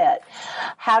sunset.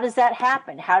 How does that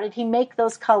happen? How did He make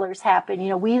those colors happen?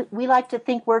 We like to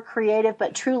think we're creative,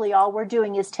 but truly all we're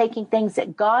doing is taking things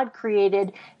that God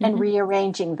created and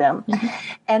rearranging them. Mm-hmm.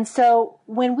 And so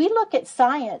when we look at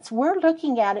science, we're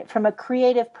looking at it from a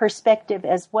creative perspective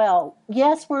as well.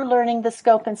 Yes, we're learning the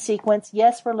scope and sequence.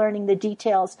 Yes, we're learning the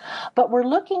details, but we're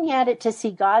looking at it to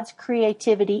see God's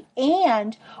creativity,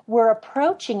 and we're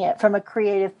approaching it from a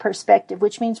creative perspective,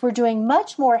 which means we're doing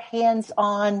much more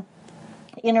hands-on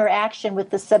interaction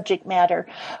with the subject matter,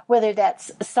 whether that's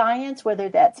science, whether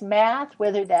that's math,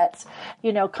 whether that's,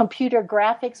 computer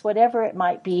graphics, whatever it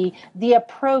might be. The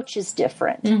approach is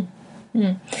different. Mm.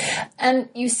 Mm. And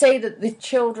you say that the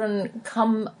children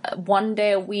come 1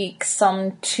 day a week,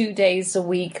 some 2 days a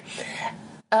week.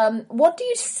 What do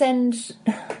you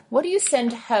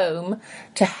send home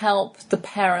to help the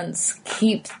parents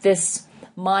keep this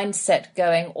mindset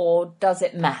going, or does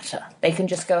it matter? They can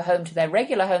just go home to their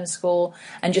regular homeschool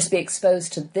and just be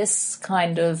exposed to this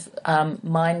kind of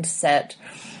mindset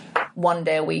 1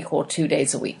 day a week or 2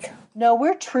 days a week. No,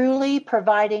 we're truly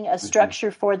providing a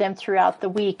structure for them throughout the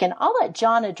week. And I'll let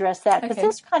John address that, because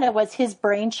this kind of was his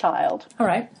brainchild. All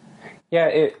right. Yeah,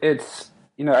 it's,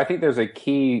 I think there's a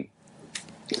key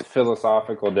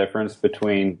philosophical difference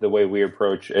between the way we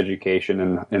approach education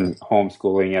and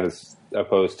homeschooling as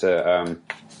opposed to,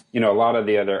 a lot of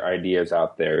the other ideas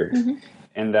out there. Mm-hmm.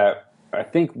 And that I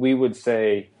think we would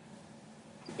say,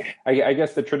 I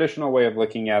guess the traditional way of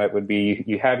looking at it would be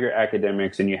you have your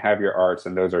academics and you have your arts,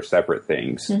 and those are separate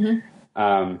things.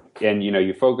 Mm-hmm. And,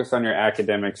 you focus on your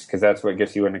academics because that's what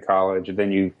gets you into college. And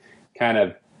then you kind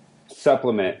of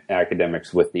supplement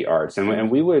academics with the arts.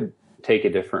 And we would take a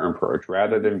different approach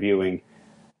rather than viewing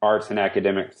arts and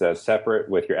academics as separate,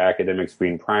 with your academics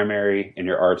being primary and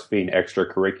your arts being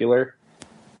extracurricular.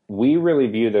 We really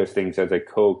view those things as a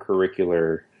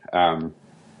co-curricular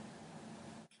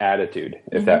attitude,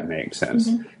 if that makes sense.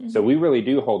 Mm-hmm. So we really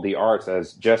do hold the arts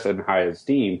as just in high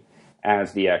esteem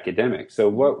as the academics. So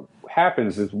what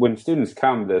happens is when students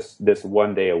come this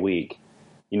 1 day a week,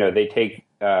 they take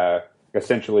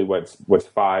essentially what's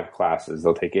 5 classes.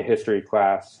 They'll take a history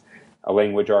class, a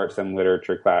language arts and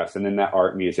literature class, and then that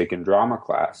art, music, and drama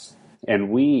class.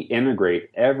 And we integrate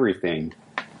everything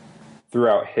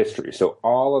throughout history. So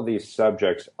all of these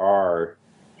subjects are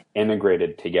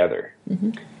integrated together.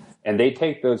 Mm-hmm. And they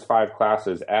take those 5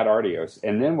 classes at Artios.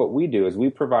 And then what we do is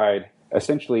we provide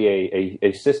essentially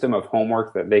a system of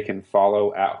homework that they can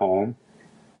follow at home,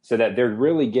 so that they're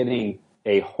really getting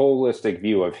a holistic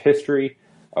view of history,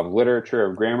 of literature,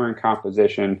 of grammar and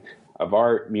composition, of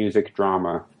art, music,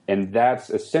 drama. And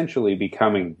that's essentially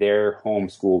becoming their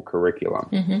homeschool curriculum.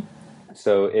 Mm-hmm.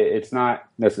 So it's not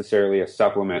necessarily a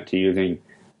supplement to using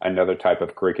another type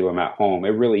of curriculum at home. It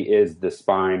really is the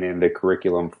spine and the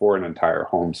curriculum for an entire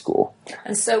homeschool.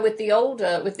 And so with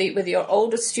your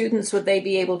older students, would they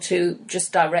be able to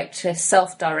just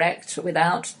self-direct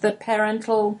without the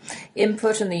parental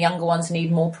input, and the younger ones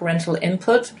need more parental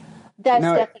input? That's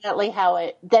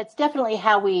definitely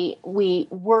how we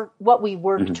work, what we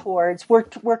work mm-hmm. towards.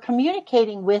 We're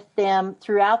communicating with them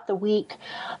throughout the week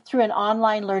through an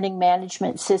online learning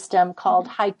management system called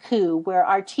Haiku, where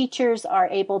our teachers are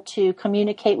able to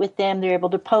communicate with them. They're able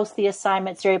to post the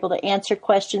assignments. They're able to answer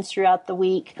questions throughout the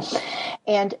week.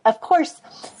 And of course,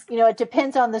 it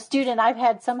depends on the student. I've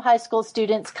had some high school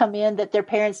students come in that their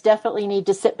parents definitely need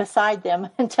to sit beside them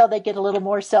until they get a little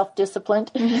more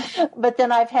self-disciplined. Mm-hmm. But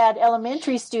then I've had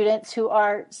elementary students who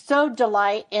are so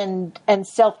delight and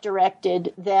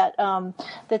self-directed that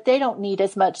that they don't need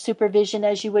as much supervision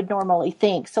as you would normally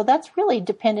think. So that's really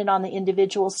dependent on the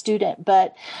individual student.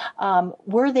 But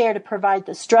we're there to provide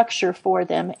the structure for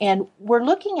them. And we're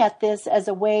looking at this as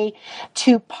a way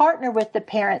to partner with the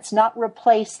parents, not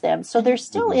replace them. So there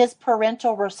still is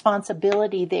parental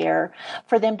responsibility there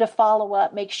for them to follow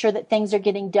up, make sure that things are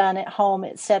getting done at home,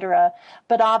 etc.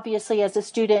 But obviously, as a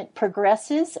student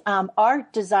progresses, our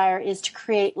desire is to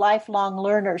create lifelong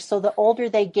learners. So the older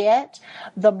they get,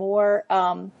 the more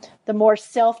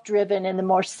self-driven and the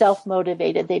more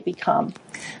self-motivated they become.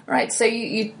 Right. So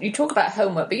you talk about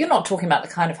homework, but you're not talking about the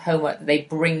kind of homework that they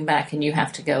bring back and you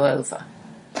have to go over.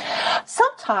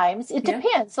 Sometimes it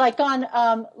depends. Like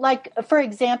for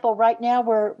example, right now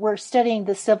we're studying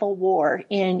the Civil War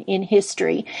in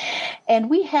history, and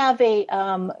we have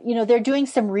they're doing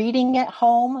some reading at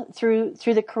home through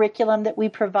the curriculum that we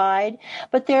provide.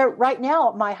 But right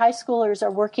now my high schoolers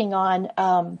are working on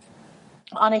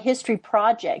a history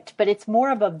project, but it's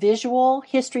more of a visual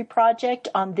history project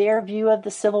on their view of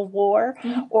the Civil War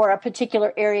or a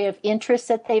particular area of interest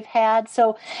that they've had.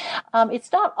 So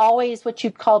it's not always what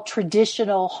you'd call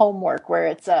traditional homework where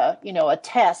it's a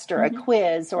test or a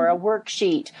quiz or a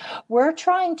worksheet. We're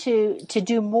trying to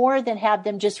do more than have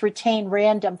them just retain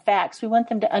random facts. We want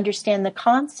them to understand the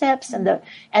concepts and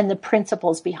the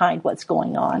principles behind what's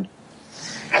going on.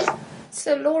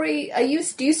 So, Laurie,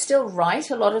 do you still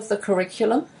write a lot of the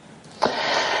curriculum?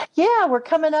 Yeah, we're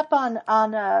coming up on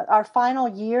our final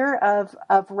year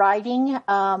of writing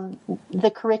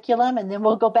the curriculum, and then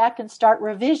we'll go back and start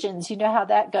revisions. You know how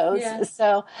that goes. Yeah.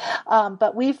 So,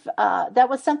 but that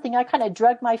was something I kind of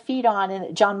drug my feet on,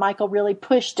 and John Michael really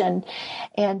pushed. And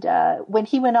when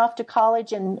he went off to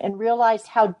college and realized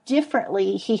how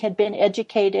differently he had been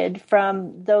educated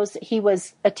from those that he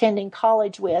was attending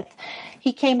college with,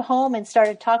 he came home and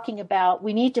started talking about,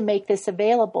 we need to make this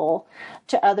available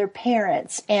to other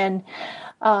parents. And,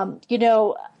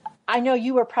 I know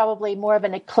you were probably more of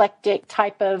an eclectic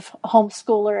type of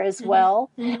homeschooler as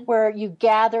well, where you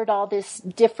gathered all this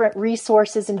different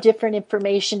resources and different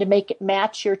information to make it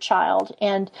match your child.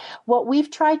 And what we've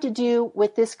tried to do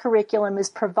with this curriculum is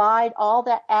provide all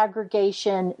that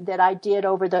aggregation that I did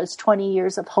over those 20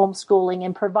 years of homeschooling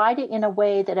and provide it in a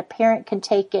way that a parent can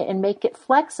take it and make it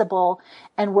flexible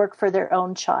and work for their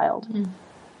own child.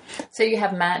 So you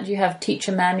have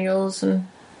teacher manuals and...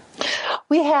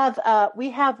 We have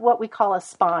what we call a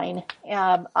spine.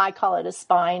 I call it a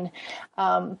spine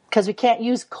because we can't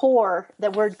use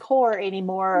the word core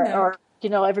anymore, or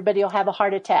everybody will have a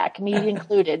heart attack, me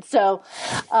included. So,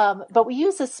 but we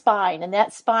use a spine, and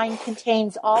that spine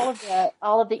contains all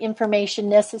of the information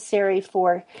necessary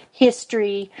for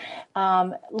history,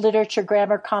 literature,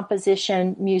 grammar,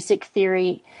 composition, music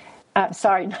theory.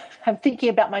 Sorry, I'm thinking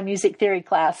about my music theory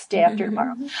class day after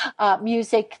tomorrow.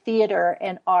 Music, theater,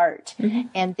 and art.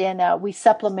 And then we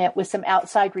supplement with some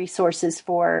outside resources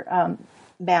for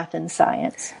math and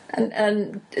science.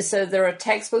 And so there are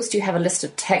textbooks. Do you have a list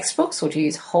of textbooks, or do you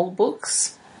use whole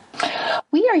books?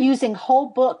 We are using whole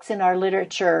books in our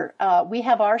literature. We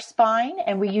have our spine,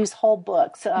 and we use whole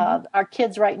books. Our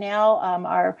kids right now,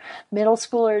 our middle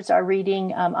schoolers are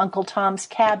reading Uncle Tom's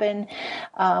Cabin.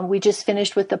 We just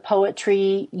finished with the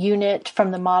poetry unit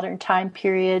from the modern time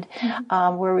period,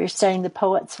 where we're studying the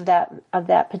poets of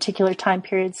that particular time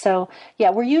period. So,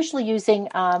 yeah, we're usually using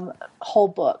whole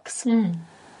books.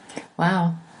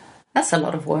 Wow, that's a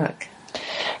lot of work.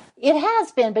 It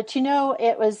has been, but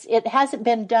it hasn't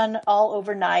been done all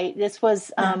overnight. This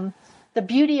was the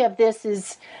beauty of this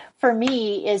is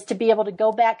to be able to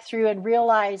go back through and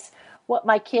realize what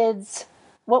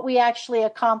we actually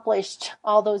accomplished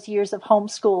all those years of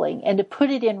homeschooling, and to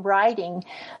put it in writing.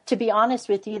 To be honest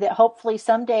with you, that hopefully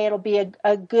someday it'll be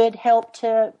a good help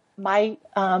to my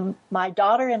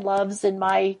daughter-in-laws and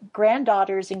my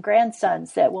granddaughters and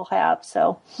grandsons that we'll have.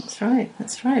 So that's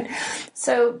right.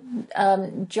 So,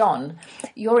 John,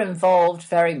 you're involved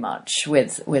very much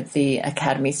with the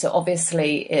Academy. So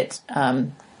obviously it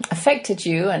affected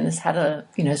you and has had a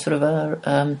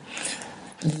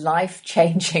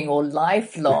life-changing or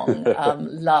lifelong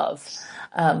love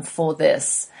for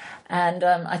this. And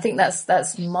I think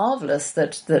that's marvelous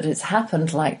that it's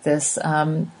happened like this.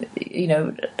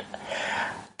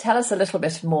 Tell us a little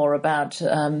bit more about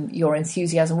your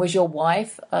enthusiasm. Was your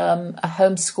wife a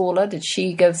homeschooler? Did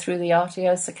she go through the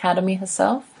Artios Academy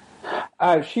herself?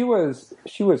 She was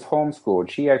homeschooled.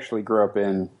 She actually grew up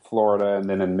in Florida and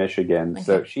then in Michigan. Okay.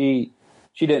 So she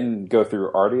didn't go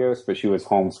through Artios, but she was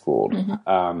homeschooled.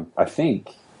 I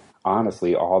think,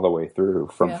 honestly, all the way through,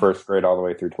 from first grade all the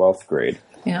way through 12th grade.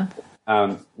 Yeah.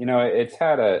 It's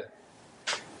had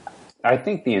I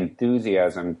think the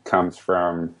enthusiasm comes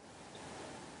from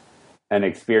an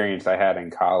experience I had in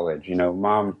college.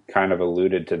 Mom kind of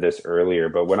alluded to this earlier,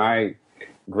 but when I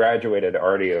graduated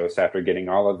Artios after getting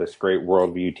all of this great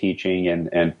worldview teaching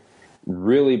and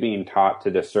really being taught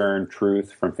to discern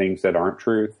truth from things that aren't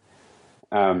truth,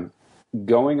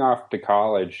 going off to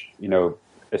college,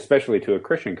 especially to a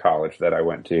Christian college that I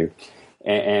went to,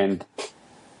 and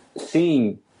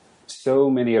seeing so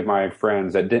many of my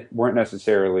friends that weren't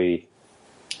necessarily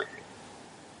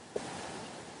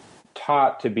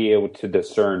taught to be able to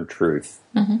discern truth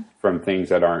from things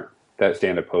that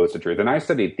stand opposed to truth. And I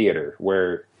studied theater,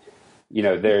 where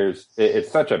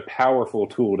it's such a powerful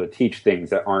tool to teach things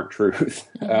that aren't truth.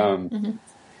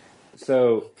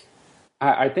 So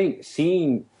I think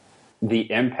seeing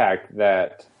the impact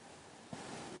that,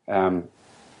 my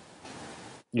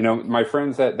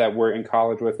friends that were in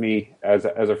college with me as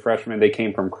a freshman, they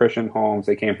came from Christian homes,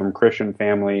 they came from Christian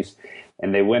families,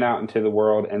 and they went out into the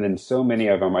world. And then so many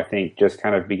of them, I think, just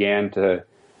kind of began to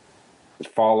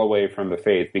fall away from the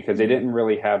faith because they didn't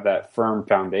really have that firm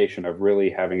foundation of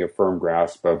really having a firm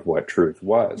grasp of what truth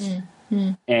was.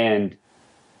 And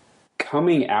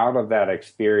coming out of that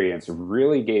experience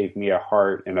really gave me a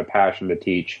heart and a passion to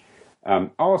teach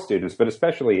all students, but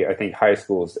especially, I think,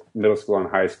 middle school and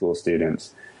high school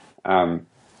students,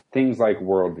 things like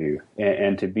Worldview,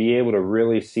 and to be able to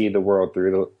really see the world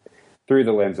through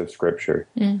the lens of Scripture,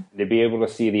 to be able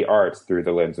to see the arts through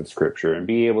the lens of Scripture, and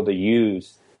be able to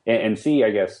use and see,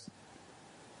 I guess,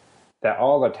 that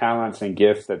all the talents and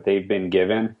gifts that they've been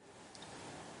given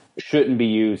shouldn't be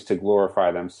used to glorify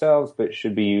themselves, but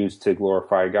should be used to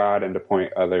glorify God and to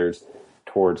point others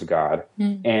towards God.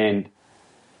 And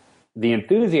the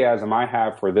enthusiasm I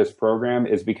have for this program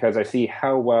is because I see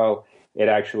how well it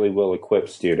actually will equip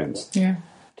students to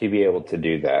be able to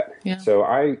do that. So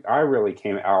I really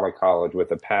came out of college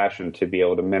with a passion to be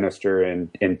able to minister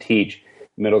and teach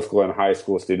middle school and high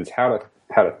school students how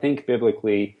to think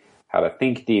biblically, how to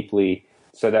think deeply,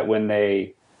 so that when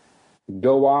they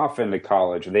go off into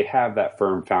college, they have that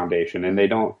firm foundation and they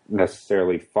don't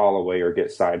necessarily fall away or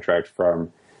get sidetracked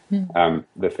from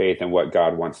the faith and what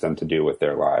God wants them to do with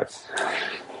their lives.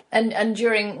 And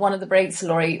during one of the breaks,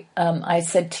 Laurie, I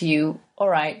said to you, all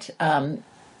right,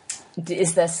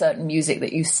 is there certain music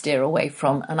that you steer away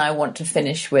from? And I want to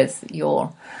finish with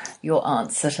your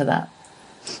answer to that.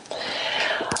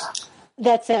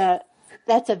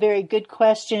 That's a very good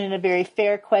question and a very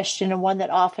fair question, and one that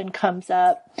often comes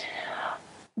up.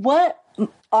 What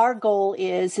our goal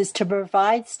is to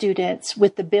provide students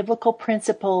with the biblical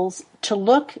principles to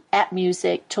look at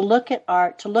music, to look at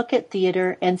art, to look at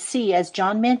theater, and see, as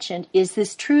John mentioned, is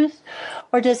this truth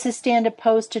or does this stand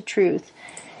opposed to truth?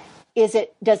 Does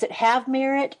it have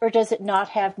merit or does it not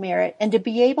have merit? And to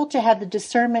be able to have the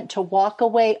discernment to walk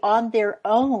away on their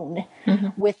own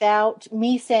without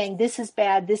me saying, this is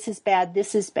bad, this is bad,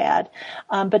 this is bad,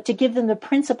 but to give them the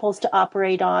principles to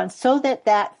operate on so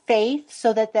that faith,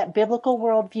 so that biblical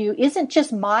worldview isn't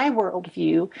just my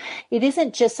worldview. It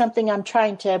isn't just something I'm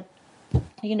trying to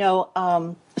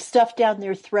stuff down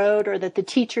their throat or that the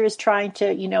teacher is trying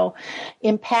to,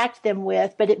 impact them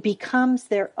with, but it becomes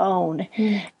their own.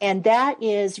 And that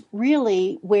is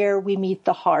really where we meet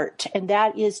the heart. And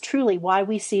that is truly why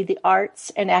we see the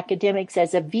arts and academics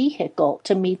as a vehicle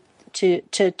to meet to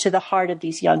the heart of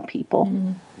these young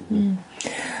people.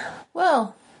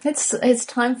 Well, it's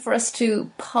time for us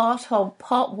to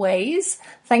part ways.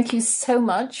 Thank you so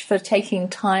much for taking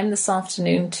time this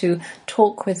afternoon to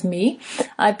talk with me.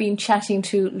 I've been chatting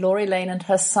to Laurie Lane and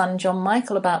her son John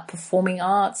Michael about performing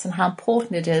arts and how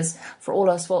important it is for all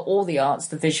of us, all the arts,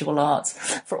 the visual arts,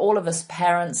 for all of us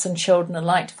parents and children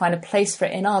alike to find a place for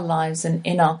it in our lives and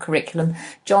in our curriculum.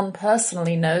 John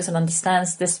personally knows and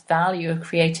understands this value of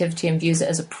creativity and views it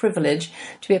as a privilege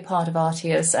to be a part of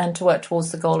Artios and to work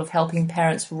towards the goal of helping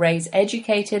parents raise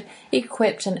educated,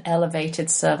 equipped and elevated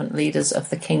servant leaders of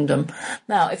the kingdom.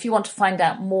 Now, if you want to find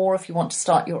out more, if you want to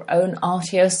start your own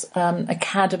Artios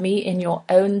Academy in your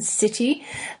own city,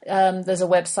 there's a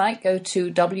website. Go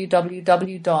to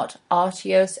www.artios,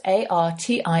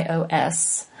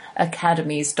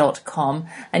 Academies.com,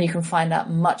 and you can find out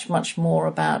much, much more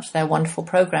about their wonderful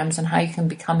programs and how you can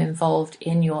become involved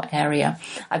in your area.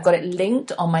 I've got it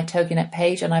linked on my TogiNet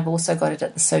page, and I've also got it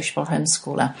at the Sociable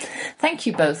Homeschooler. Thank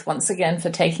you both once again for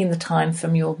taking the time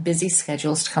from your busy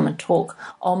schedules to come and talk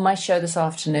on my show this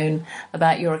afternoon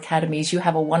about your academies. You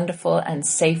have a wonderful and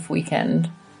safe weekend.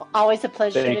 Always a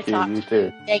pleasure to talk. You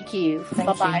too. Thank you.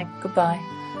 Bye-bye. Goodbye.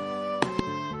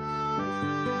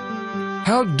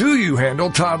 How do you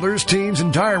handle toddlers, teens,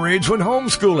 and tirades when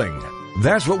homeschooling?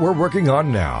 That's what we're working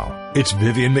on now. It's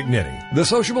Vivian McNinney, the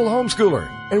sociable homeschooler,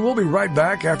 and we'll be right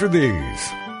back after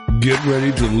these. Get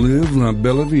ready to live La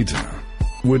Bella Vita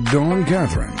with Dawn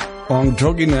Catherine on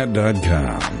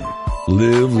TogiNet.com.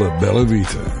 Live La Bella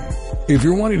Vita. If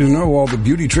you're wanting to know all the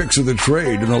beauty tricks of the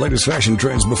trade and the latest fashion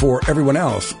trends before everyone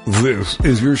else, this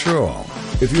is your show.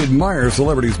 If you admire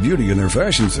celebrities' beauty and their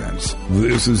fashion sense,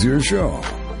 this is your show.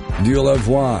 Do you love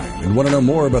wine and want to know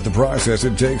more about the process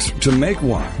it takes to make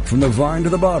wine from the vine to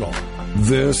the bottle?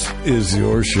 This is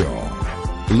your show.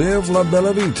 Live La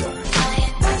Bella Vita.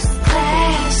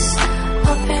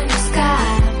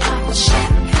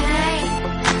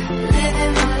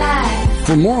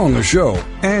 For more on the show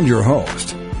and your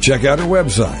host, check out our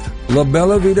website,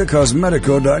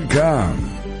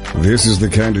 labellavitacosmetico.com. This is the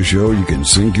kind of show you can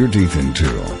sink your teeth into.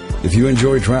 If you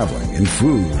enjoy traveling and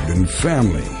food and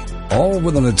family, all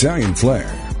with an Italian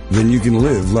flair, then you can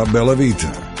live La Bella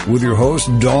Vita with your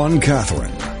host, Dawn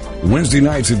Catherine. Wednesday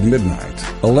nights at midnight,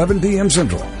 11 p.m.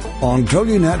 Central, on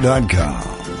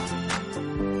TogiNet.com.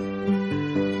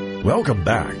 Welcome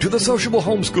back to The Sociable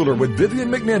Homeschooler with Vivian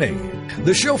McNinney,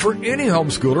 the show for any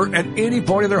homeschooler at any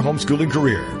point in their homeschooling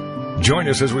career. Join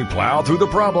us as we plow through the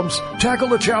problems, tackle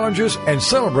the challenges, and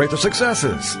celebrate the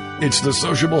successes. It's The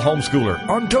Sociable Homeschooler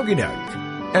on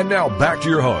TogiNet. And now back to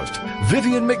your host,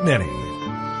 Vivian McNinney.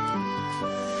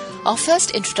 Our first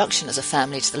introduction as a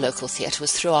family to the local theatre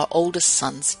was through our oldest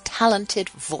son's talented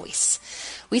voice.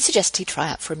 We suggested he try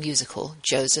out for a musical,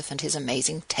 Joseph and His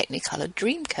Amazing Technicolor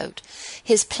Dreamcoat.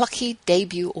 His plucky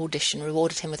debut audition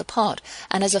rewarded him with a part,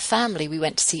 and as a family we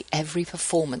went to see every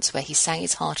performance where he sang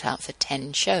his heart out for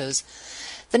 10 shows.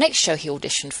 The next show he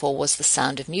auditioned for was The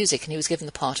Sound of Music, and he was given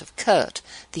the part of Kurt,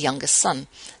 the youngest son.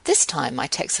 This time, my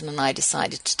Texan and I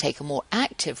decided to take a more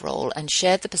active role and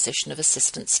shared the position of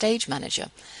assistant stage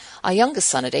manager. Our youngest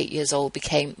son, at 8 years old,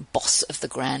 became boss of the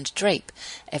Grand Drape.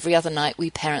 Every other night, we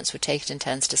parents would take it in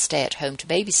turns to stay at home to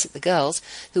babysit the girls,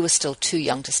 who were still too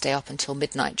young to stay up until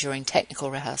midnight during technical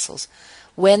rehearsals.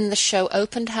 When the show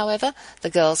opened, however,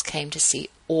 the girls came to see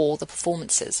all the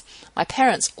performances. My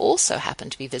parents also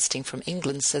happened to be visiting from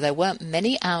England, so there weren't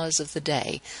many hours of the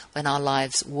day when our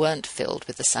lives weren't filled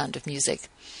with the sound of music.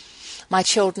 My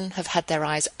children have had their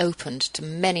eyes opened to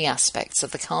many aspects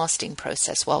of the casting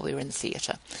process while we were in the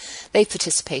theatre. They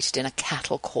participated in a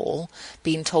cattle call,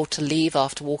 being told to leave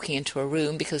after walking into a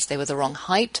room because they were the wrong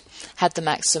height, had the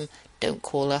maxim, "Don't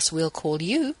call us, we'll call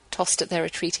you," tossed at their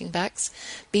retreating backs,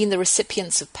 been the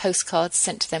recipients of postcards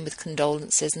sent to them with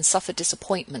condolences, and suffered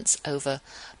disappointments over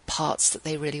parts that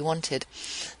they really wanted.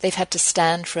 They've had to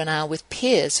stand for an hour with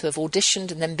peers who have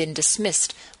auditioned and then been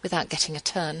dismissed without getting a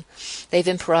turn. They've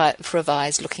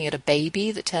improvised looking at a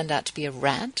baby that turned out to be a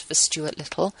rat for Stuart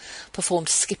Little, performed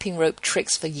skipping rope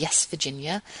tricks for Yes,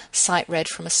 Virginia, sight read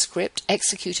from a script,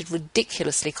 executed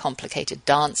ridiculously complicated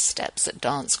dance steps at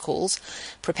dance calls,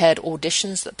 prepared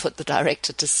auditions that put the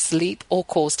director to sleep or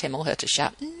caused him or her to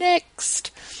shout,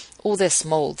 "Next!" All this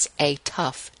moulds a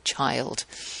tough child.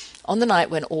 On the night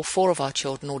when all 4 of our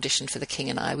children auditioned for The King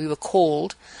and I, we were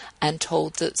called and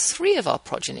told that 3 of our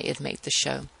progeny had made the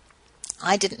show.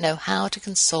 I didn't know how to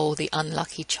console the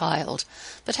unlucky child,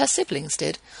 but her siblings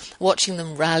did. Watching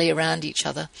them rally around each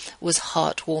other was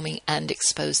heartwarming and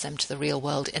exposed them to the real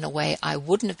world in a way I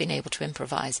wouldn't have been able to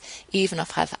improvise, even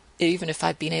if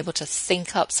I'd been able to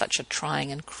think up such a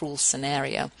trying and cruel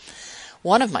scenario.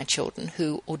 One of my children,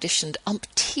 who auditioned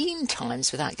umpteen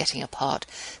times without getting a part,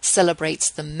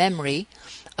 celebrates the memory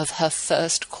of her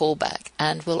first callback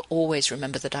and will always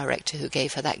remember the director who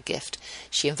gave her that gift.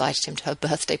 She invited him to her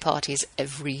birthday parties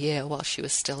every year while she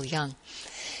was still young.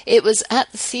 It was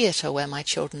at the theatre where my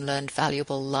children learned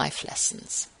valuable life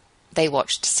lessons. They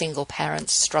watched single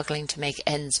parents struggling to make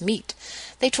ends meet.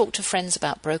 They talked to friends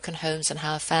about broken homes and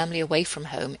how a family away from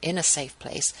home in a safe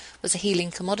place was a healing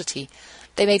commodity.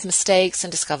 They made mistakes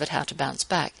and discovered how to bounce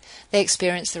back. They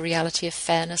experienced the reality of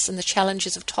fairness and the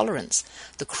challenges of tolerance,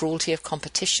 the cruelty of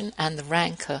competition and the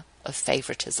rancour of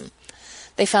favouritism.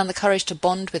 They found the courage to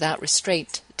bond without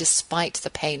restraint, despite the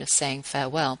pain of saying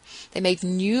farewell. They made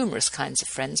numerous kinds of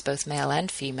friends, both male and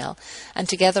female, and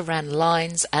together ran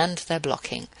lines and their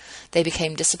blocking. They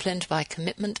became disciplined by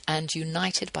commitment and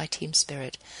united by team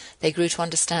spirit. They grew to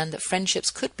understand that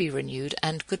friendships could be renewed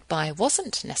and goodbye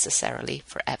wasn't necessarily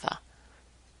forever.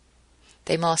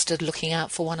 They mastered looking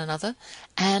out for one another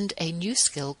and a new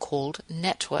skill called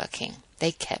networking.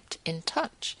 They kept in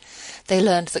touch. They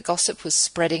learned that gossip was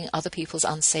spreading other people's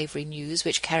unsavoury news,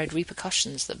 which carried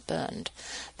repercussions that burned.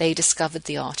 They discovered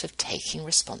the art of taking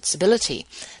responsibility.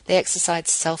 They exercised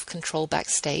self-control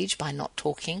backstage by not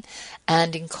talking,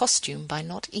 and in costume by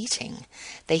not eating.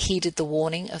 They heeded the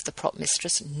warning of the prop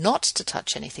mistress not to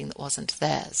touch anything that wasn't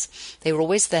theirs. They were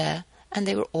always there, and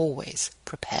they were always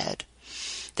prepared.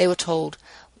 They were told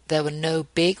there were no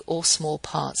big or small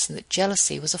parts and that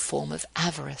jealousy was a form of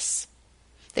avarice.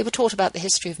 They were taught about the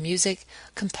history of music,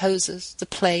 composers, the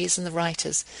plays and the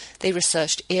writers. They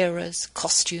researched eras,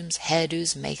 costumes,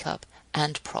 hairdos, makeup,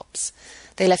 and props.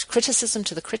 They left criticism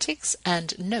to the critics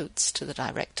and notes to the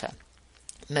director.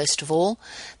 Most of all,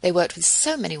 they worked with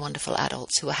so many wonderful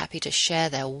adults who were happy to share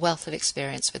their wealth of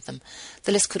experience with them.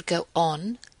 The list could go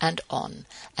on, and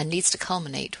needs to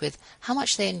culminate with how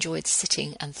much they enjoyed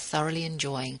sitting and thoroughly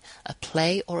enjoying a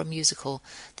play or a musical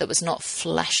that was not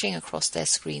flashing across their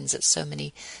screens at so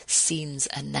many scenes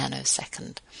a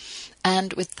nanosecond.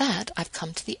 And with that, I've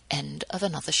come to the end of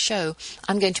another show.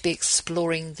 I'm going to be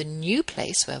exploring the new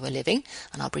place where we're living,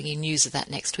 and I'll bring you news of that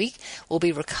next week. We'll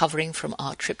be recovering from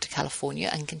our trip to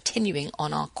California and continuing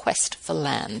on our quest for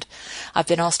land. I've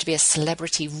been asked to be a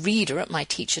celebrity reader at my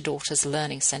teacher daughter's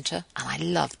learning centre, and I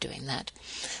love doing that.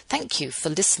 Thank you for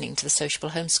listening to The Sociable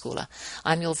Homeschooler.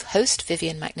 I'm your host,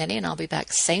 Vivian McNenny, and I'll be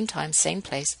back same time, same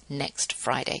place next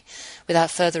Friday.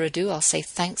 Without further ado, I'll say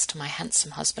thanks to my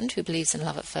handsome husband who believes in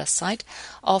love at first sight,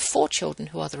 our 4 children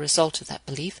who are the result of that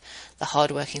belief, the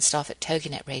hard-working staff at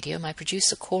TogiNet Radio, my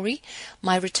producer Corey,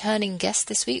 my returning guest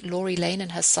this week, Laurie Lane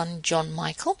and her son John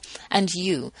Michael, and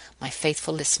you, my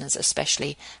faithful listeners,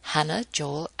 especially Hannah,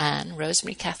 Joel, Anne,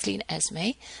 Rosemary, Kathleen,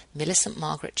 Esme, Millicent,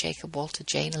 Margaret, Jacob, Walter,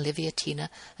 Jane, Olivia, Tina,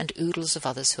 and oodles of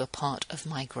others who are part of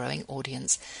my growing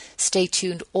audience. Stay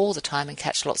tuned all the time and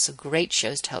catch lots of great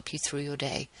shows to help you through your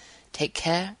day. Take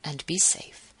care and be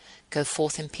safe. Go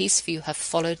forth in peace, for you have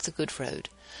followed the good road.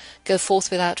 Go forth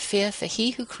without fear, for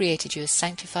he who created you has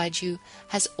sanctified you,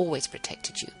 has always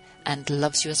protected you, and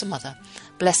loves you as a mother.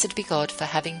 Blessed be God for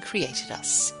having created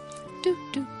us. Do,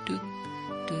 do, do,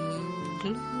 do,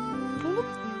 do, do.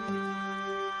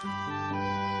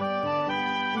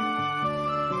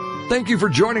 Thank you for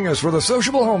joining us for The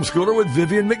Sociable Homeschooler with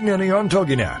Vivian McNenny on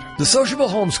TogiNet. The Sociable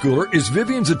Homeschooler is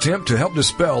Vivian's attempt to help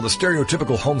dispel the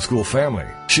stereotypical homeschool family.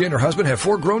 She and her husband have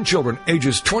 4 grown children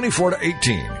ages 24 to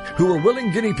 18 who are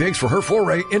willing guinea pigs for her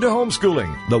foray into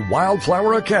homeschooling, the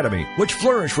Wildflower Academy, which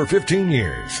flourished for 15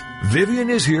 years. Vivian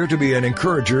is here to be an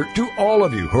encourager to all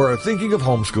of you who are thinking of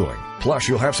homeschooling. Plus,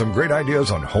 you'll have some great ideas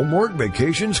on homework,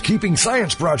 vacations, keeping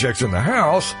science projects in the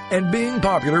house, and being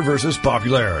popular versus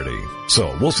popularity.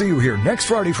 So, we'll see you here next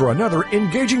Friday for another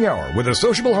engaging hour with a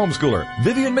sociable homeschooler,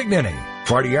 Vivian McNenny.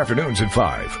 Friday afternoons at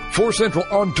 5, 4 Central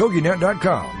on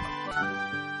TogiNet.com.